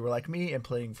 which if you were like me and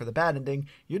playing for the bad ending,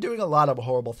 you're doing a lot of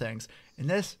horrible things. And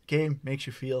this game makes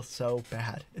you feel so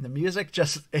bad. And the music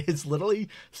just is literally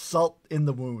salt in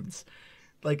the wounds.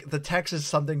 Like the text is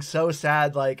something so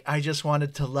sad, like I just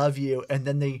wanted to love you, and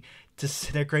then they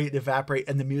disintegrate and evaporate,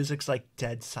 and the music's like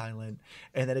dead silent,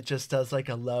 and then it just does like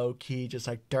a low key, just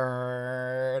like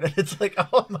darn, and it's like,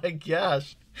 oh my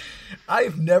gosh,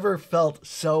 I've never felt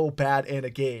so bad in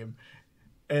a game.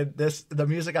 And the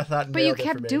music I thought, but you nailed it for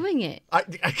kept me. doing it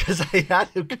Because I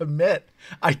had to commit.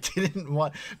 I didn't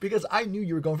want, because I knew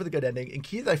you were going for the good ending, and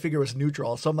Keith I figure was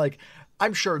neutral, so I'm like,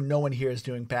 I'm sure no one here is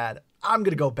doing bad. I'm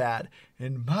gonna go bad,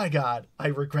 and my God, I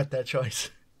regret that choice.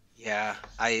 Yeah,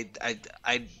 I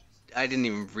didn't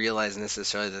even realize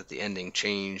necessarily that the ending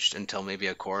changed until maybe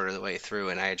a quarter of the way through,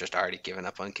 and I had just already given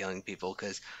up on killing people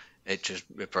because it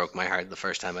broke my heart the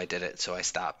first time I did it, so I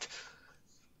stopped.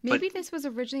 Maybe this was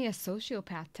originally a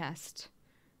sociopath test.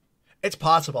 It's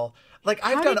possible. Like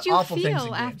I've done awful things in games. How did you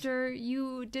feel after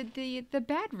you did the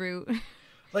bad route?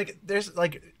 Like there's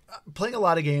like playing a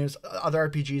lot of games, other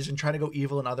RPGs, and trying to go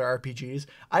evil in other RPGs.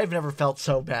 I've never felt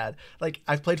so bad. Like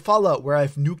I've played Fallout where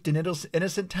I've nuked an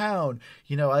innocent town.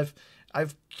 You know,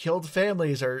 I've killed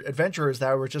families or adventurers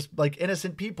that were just like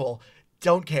innocent people.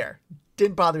 Don't care.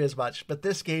 Didn't bother me as much. But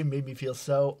this game made me feel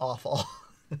so awful.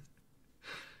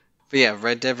 But yeah,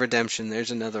 Red Dead Redemption,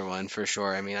 there's another one for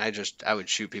sure. I mean, I would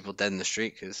shoot people dead in the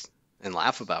street and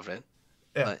laugh about it.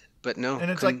 Yeah. But no, And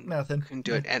it's like nothing. Couldn't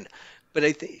do it. But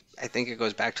I think it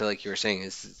goes back to, like you were saying,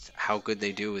 is how good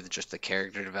they do with just the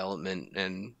character development,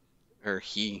 or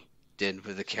he did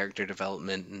with the character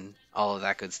development and all of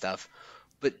that good stuff.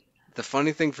 But the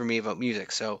funny thing for me about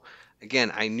music, so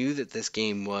again, I knew that this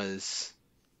game was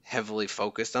heavily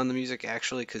focused on the music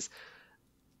actually, because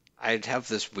I'd have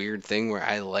this weird thing where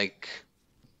I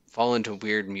fall into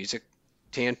weird music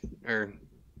tantrums.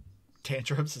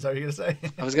 Is that what you're gonna say?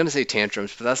 I was gonna say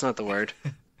tantrums, but that's not the word.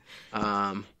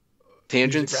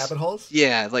 Tangents. Music rabbit holes?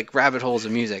 Yeah, like rabbit holes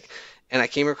of music. And I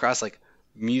came across like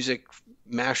music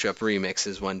mashup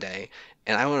remixes one day,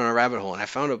 and I went on a rabbit hole and I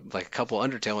found a couple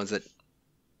Undertale ones that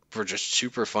were just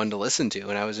super fun to listen to,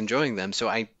 and I was enjoying them. So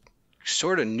I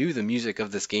sort of knew the music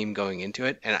of this game going into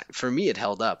it, and for me it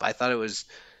held up. I thought it was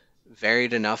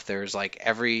varied enough. There's like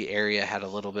every area had a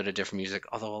little bit of different music,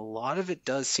 although a lot of it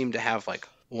does seem to have like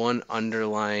one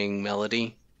underlying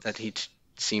melody that he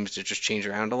seems to just change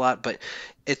around a lot. But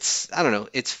I don't know,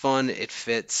 it's fun, it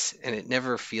fits, and it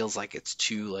never feels like it's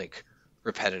too like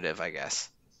repetitive, I guess.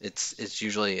 It's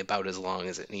usually about as long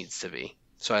as it needs to be,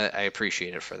 so I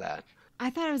appreciate it for that.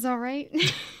 I thought it was all right.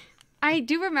 I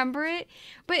do remember it,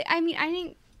 but I mean, I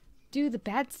didn't do the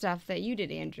bad stuff that you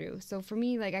did, Andrew. So for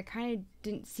me, like, I kind of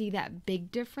didn't see that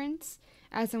big difference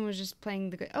as someone was just playing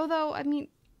the good. Although, I mean,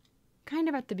 kind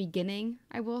of at the beginning,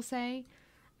 I will say.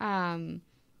 Overall,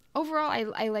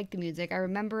 I like the music. I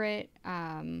remember it.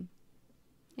 Yeah.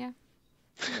 Right.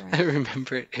 I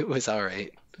remember it. It was all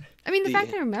right. I mean, the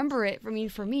fact that I remember it,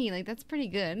 for me, like, that's pretty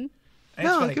good. And it's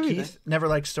funny. Keith never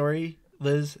likes story.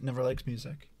 Liz never likes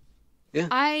music. Yeah.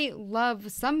 I love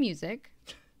some music.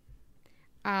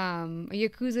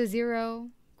 Yakuza 0,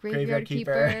 Graveyard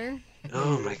Keeper.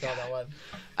 Oh my God. That one.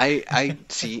 I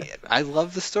see. I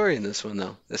love the story in this one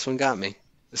though. This one got me.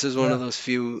 This is one of those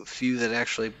few that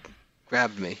actually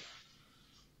grabbed me.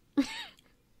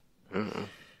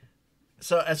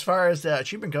 So as far as the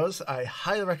achievement goes, I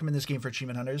highly recommend this game for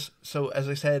achievement hunters. So as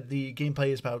I said, the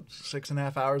gameplay is about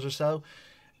 6.5 hours or so.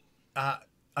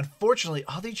 Unfortunately,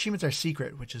 all the achievements are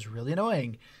secret, which is really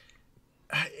annoying.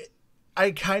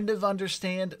 I kind of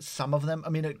understand some of them. I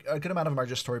mean, a good amount of them are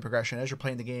just story progression. As you're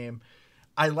playing the game,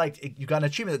 I liked it. You got an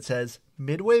achievement that says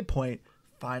midway point,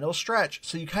 final stretch.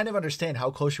 So you kind of understand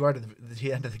how close you are to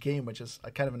the end of the game, which is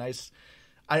kind of a nice.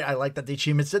 I like that the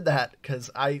achievements did that, because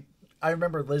I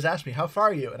remember Liz asked me, how far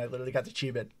are you? And I literally got the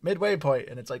achievement, midway point,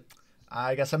 and it's like,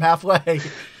 I guess I'm halfway.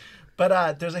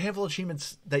 But there's a handful of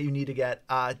achievements that you need to get.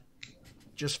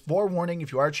 Just forewarning,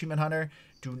 if you are an achievement hunter,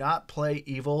 do not play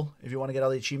evil if you want to get all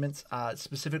the achievements.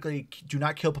 Specifically, do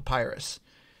not kill Papyrus.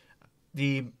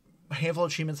 The handful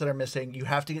of achievements that are missing, you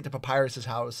have to get to Papyrus's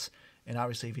house, and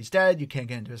obviously if he's dead, you can't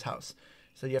get into his house.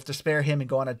 So you have to spare him and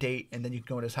go on a date, and then you can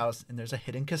go into his house, and there's a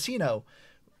hidden casino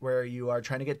where you are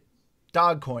trying to get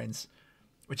dog coins,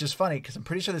 which is funny because I'm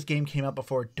pretty sure this game came out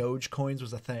before Doge coins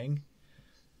was a thing.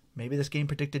 Maybe this game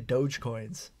predicted Doge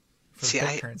coins for See,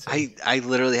 currency. I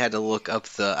literally had to look up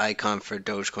the icon for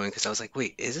Dogecoin because I was like,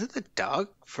 wait, is it the dog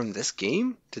from this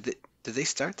game? Did they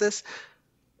start this?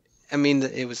 I mean,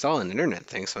 it was all an internet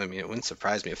thing, so I mean, it wouldn't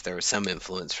surprise me if there was some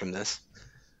influence from this.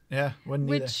 Yeah, wouldn't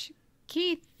either. Which,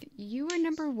 Keith, you were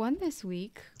number 1 this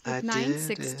week I with did,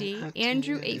 960. I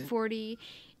Andrew did. 840.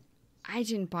 I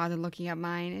didn't bother looking up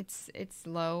mine. It's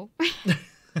low.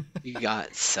 You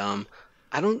got some.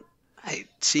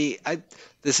 This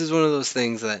is one of those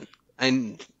things that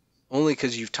only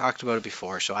because you've talked about it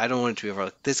before, so I don't want it to be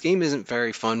over. This game isn't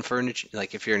very fun for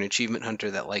if you're an achievement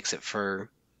hunter that likes it for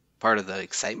part of the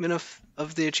excitement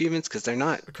of the achievements, because they're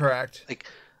not. Correct. Like,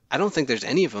 I don't think there's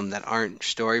any of them that aren't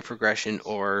story progression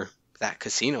or that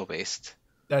casino based.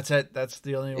 That's it. That's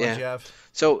the only ones you have.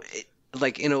 So,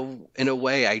 in a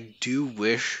way, I do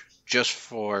wish, just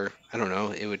for, I don't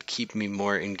know, it would keep me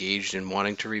more engaged in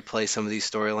wanting to replay some of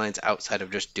these storylines outside of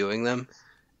just doing them.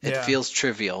 It Yeah. feels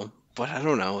trivial, but I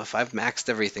don't know. If I've maxed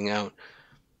everything out,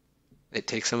 it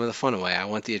takes some of the fun away. I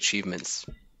want the achievements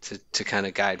to kind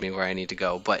of guide me where I need to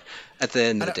go. But at the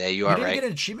end of the day, you are didn't right. get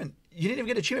an achievement. You didn't even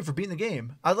get an achievement for beating the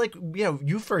game.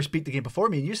 You first beat the game before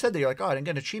me, and you said that you're like, oh, I didn't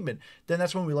get an achievement. Then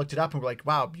that's when we looked it up, and we're like,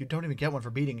 wow, you don't even get one for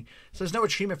beating. So there's no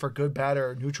achievement for good, bad,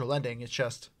 or neutral ending. It's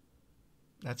just,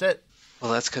 that's it.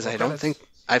 Well, that's because I don't think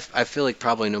I feel like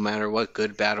probably no matter what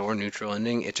good, bad, or neutral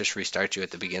ending, it just restarts you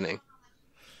at the beginning.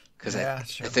 Because I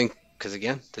think, because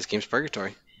again, this game's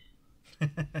purgatory.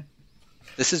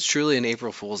 This is truly an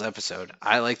April Fool's episode.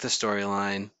 I like the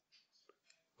storyline.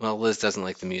 Well, Liz doesn't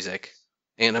like the music,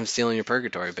 and I'm stealing your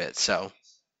purgatory bit, so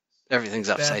everything's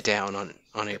upside down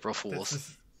on April Fool's. This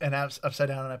is an upside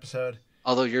down episode.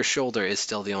 Although your shoulder is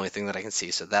still the only thing that I can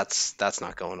see, so that's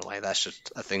not going away. That's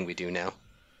just a thing we do now.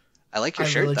 I like your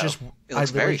shirt, though. It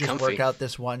looks very comfy. Work out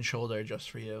this one shoulder just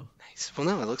for you. Nice. Well,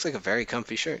 no, it looks like a very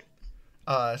comfy shirt.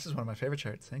 This is one of my favorite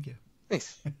shirts. Thank you.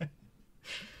 Nice.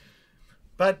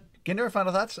 But getting to our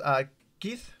final thoughts,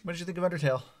 Keith, what did you think of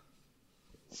Undertale?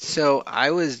 So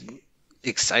I was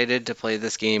excited to play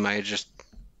this game. I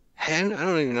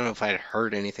don't even know if I had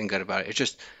heard anything good about it. It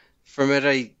just, from it,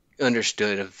 I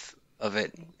understood of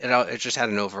it. It just had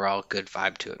an overall good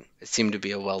vibe to it. It seemed to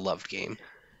be a well-loved game.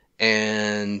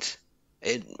 And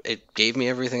it gave me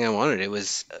everything I wanted. It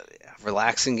was a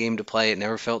relaxing game to play. It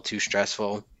never felt too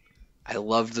stressful. I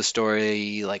loved the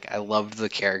story. I loved the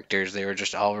characters. They were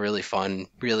just all really fun,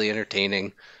 really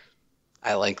entertaining.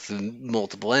 I liked the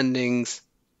multiple endings.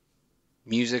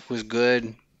 Music was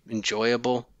good,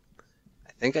 enjoyable.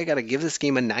 I think I got to give this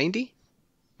game a 90.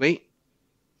 Wait.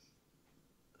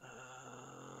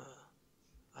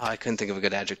 I couldn't think of a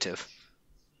good adjective.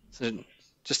 So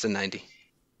just a 90.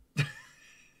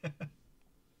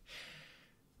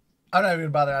 I'm not even going to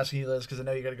bother asking you, Liz, because I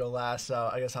know you're going to go last,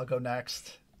 so I guess I'll go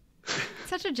next.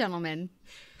 Such a gentleman.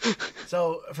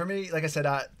 So for me, like I said,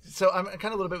 so I'm kind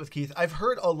of a little bit with Keith. I've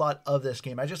heard a lot of this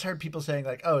game. I just heard people saying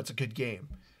oh, it's a good game.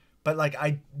 But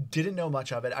I didn't know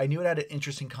much of it. I knew it had an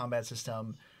interesting combat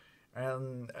system,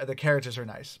 and the characters are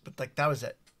nice. But that was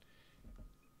it.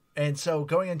 And so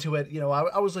going into it,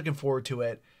 I was looking forward to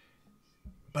it.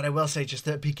 But I will say, just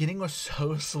the beginning was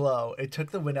so slow. It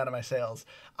took the wind out of my sails.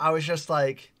 I was just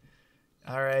like,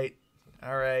 all right.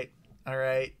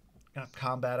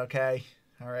 Combat, okay.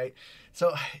 All right.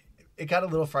 So it got a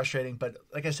little frustrating. But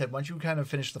like I said, once you kind of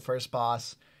finish the first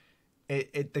boss,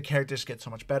 the characters get so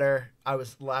much better. I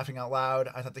was laughing out loud.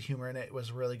 I thought the humor in it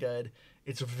was really good.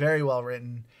 It's very well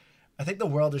written. I think the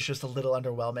world is just a little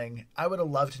underwhelming. I would have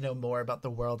loved to know more about the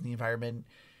world and the environment.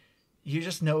 You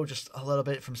just know just a little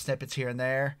bit from snippets here and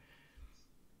there.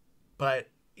 But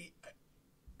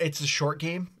it's a short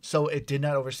game, so it did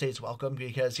not overstay its welcome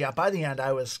because, yeah, by the end,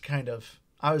 I was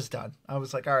done. I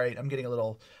was like, all right, I'm getting a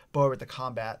little bored with the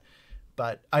combat,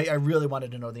 but I really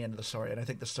wanted to know the end of the story, and I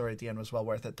think the story at the end was well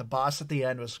worth it. The boss at the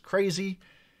end was crazy.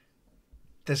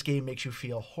 This game makes you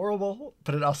feel horrible,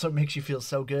 but it also makes you feel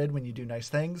so good when you do nice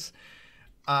things.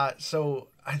 So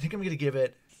I think I'm going to give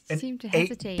it an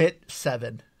 8-bit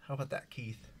 7. How about that,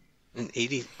 Keith? An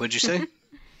 80? What'd you say?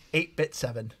 8-bit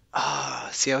 7.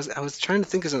 See, I was trying to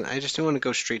think of something. I just didn't want to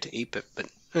go straight to 8-bit, but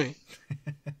all right.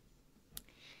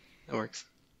 That works.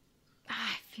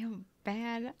 I feel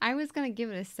bad. I was going to give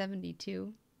it a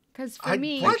 72. Because for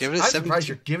me... What? Give it a I'm 72. surprised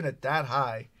you're giving it that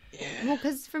high. Yeah. Well,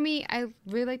 because for me, I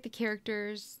really like the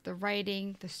characters, the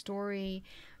writing, the story.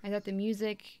 I thought the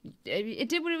music, it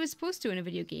did what it was supposed to in a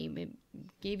video game. It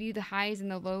gave you the highs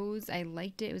and the lows. I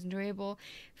liked it. It was enjoyable.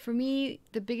 For me,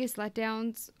 the biggest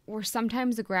letdowns were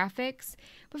sometimes the graphics.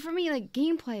 But for me, like,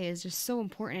 gameplay is just so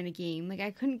important in a game. Like, I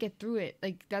couldn't get through it.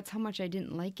 Like, that's how much I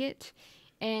didn't like it.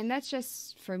 And that's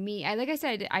just for me. Like I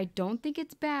said, I don't think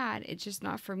it's bad. It's just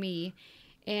not for me.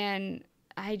 And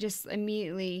I just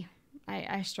immediately,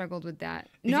 I struggled with that.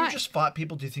 If you just fought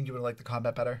people, do you think you would have liked the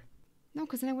combat better? No,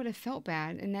 because then I would have felt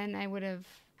bad, and then I would have.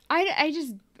 I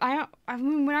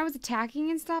mean, when I was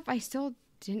attacking and stuff, I still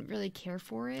didn't really care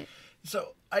for it.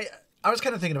 So I was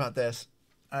kind of thinking about this.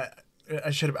 I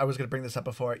was going to bring this up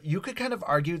before. You could kind of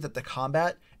argue that the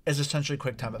combat is essentially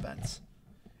quick time events,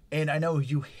 and I know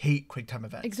you hate quick time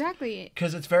events Exactly.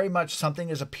 because it's very much something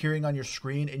is appearing on your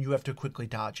screen and you have to quickly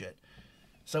dodge it.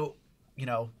 So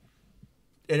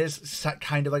it is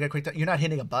kind of like a quick time. You're not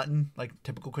hitting a button like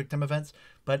typical quick time events,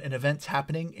 but an event's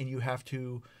happening and you have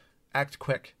to act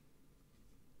quick.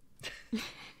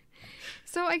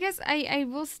 So I guess I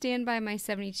will stand by my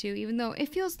 72, even though it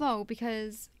feels low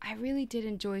because I really did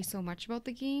enjoy so much about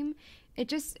the game.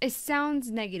 It sounds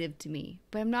negative to me,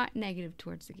 but I'm not negative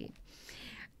towards the game.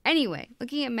 Anyway,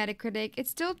 looking at Metacritic, it's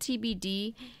still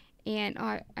TBD, and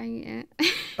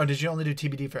Oh, did you only do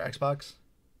TBD for Xbox?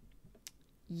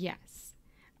 Yes.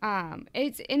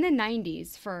 It's in the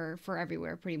 90s for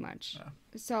everywhere, pretty much. Yeah.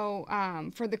 So,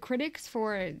 for the critics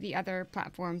for the other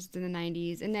platforms, it's in the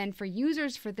 90s. And then for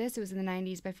users for this, it was in the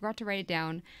 90s, but I forgot to write it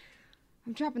down.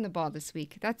 I'm dropping the ball this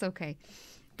week. That's okay.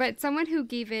 But someone who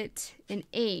gave it an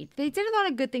 8, they did a lot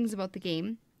of good things about the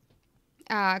game.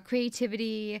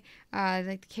 Creativity,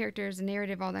 like the characters, the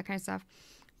narrative, all that kind of stuff.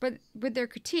 But with their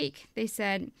critique, they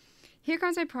said, "Here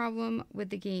comes my problem with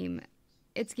the game.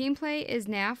 Its gameplay is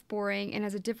naff, boring, and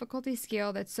has a difficulty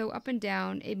scale that's so up and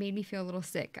down, it made me feel a little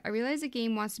sick. I realize the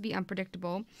game wants to be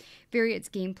unpredictable, vary its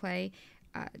gameplay,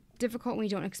 difficult when you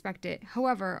don't expect it.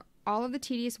 However, all of the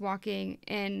tedious walking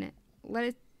and,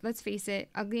 let's face it,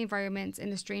 ugly environments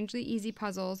and the strangely easy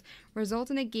puzzles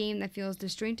result in a game that feels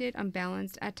disjointed,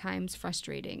 unbalanced, at times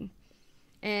frustrating."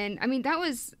 And, I mean, that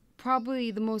was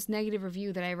probably the most negative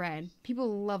review that I read.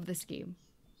 People love this game.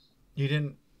 You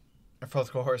didn't... Our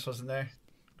fourth co-host wasn't there?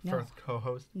 No. Fourth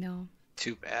co-host? No.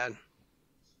 Too bad.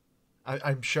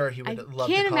 I'm sure he would love to call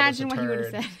can't this a imagine what he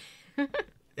would turd. have said.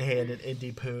 Hey, and an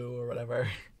indie poo or whatever.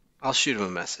 I'll shoot him a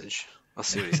message. I'll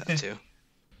see what he's up to.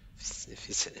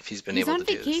 If he's been able to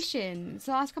do this. He's on vacation. It's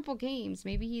the last couple games.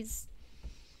 Maybe he's...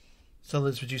 So,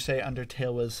 Liz, would you say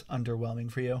Undertale was underwhelming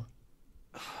for you?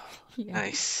 Yeah.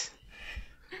 Nice.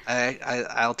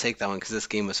 I'll take that one because this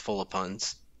game was full of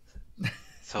puns.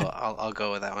 So I'll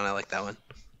go with that one. I like that one.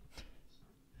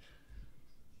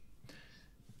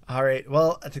 All right.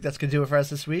 Well, I think that's going to do it for us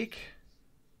this week.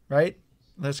 Right?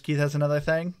 Unless Keith has another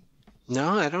thing?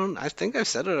 No, I don't. I think I've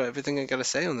said everything I got to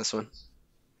say on this one.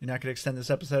 You're not going to extend this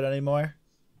episode anymore?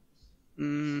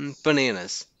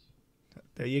 Bananas.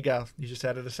 There you go. You just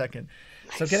added a second.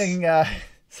 Nice.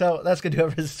 So that's going to do it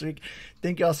for this week.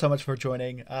 Thank you all so much for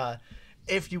joining.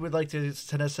 If you would like to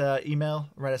send us an email,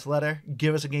 write us a letter,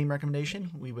 give us a game recommendation,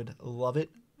 we would love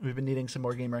it. We've been needing some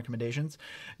more game recommendations.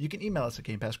 You can email us at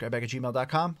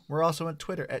gamepassgrabbag@gmail.com. We're also on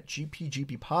Twitter at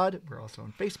GPGBpod. We're also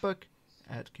on Facebook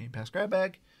at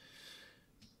gamepassgrabbag.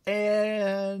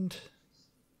 And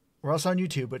we're also on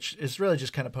YouTube, which is really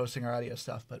just kind of posting our audio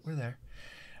stuff, but we're there.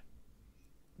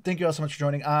 Thank you all so much for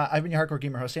joining. I've been your hardcore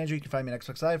gamer host, Andrew. You can find me on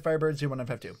Xbox Live, Firebird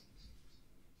 01952.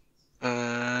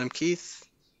 I'm Keith.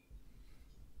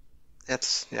 I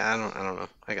don't know.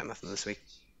 I got nothing this week.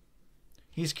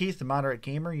 He's Keith, the moderate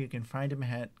gamer. You can find him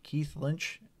at Keith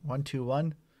Lynch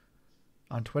 121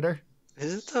 on Twitter.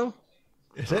 Is it though?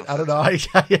 Is it? I don't know.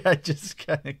 I just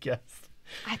kind of guessed.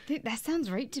 I think that sounds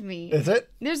right to me. Is it?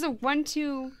 There's a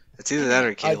 1-2. It's either that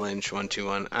or Kate Lynch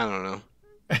 121. I don't know.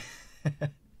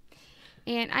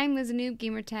 And I'm Liz Noob,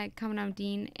 gamertag, comment on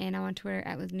Dean, and I'm on Twitter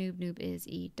at Liz Noob. Noob is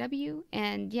EW.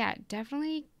 And yeah,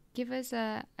 definitely give us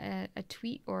a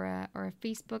tweet or a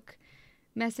Facebook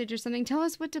message or something. Tell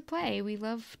us what to play. We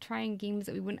love trying games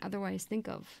that we wouldn't otherwise think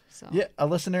of. So yeah, a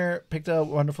listener picked a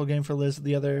wonderful game for Liz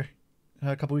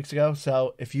a couple weeks ago.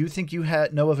 So if you think you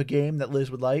know of a game that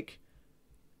Liz would like,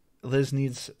 Liz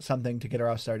needs something to get her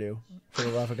off Stardew. For the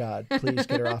love of God, please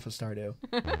get her off of Stardew.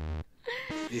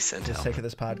 Just For the sake of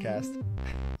this podcast.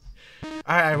 All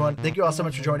right, everyone. Thank you all so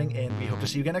much for joining, and we hope to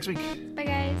see you again next week. bye,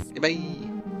 guys. Bye.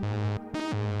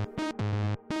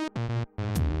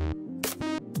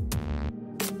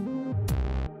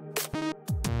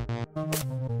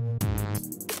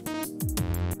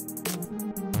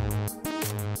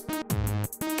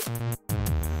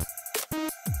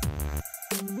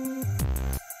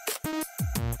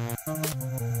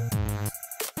 Bye.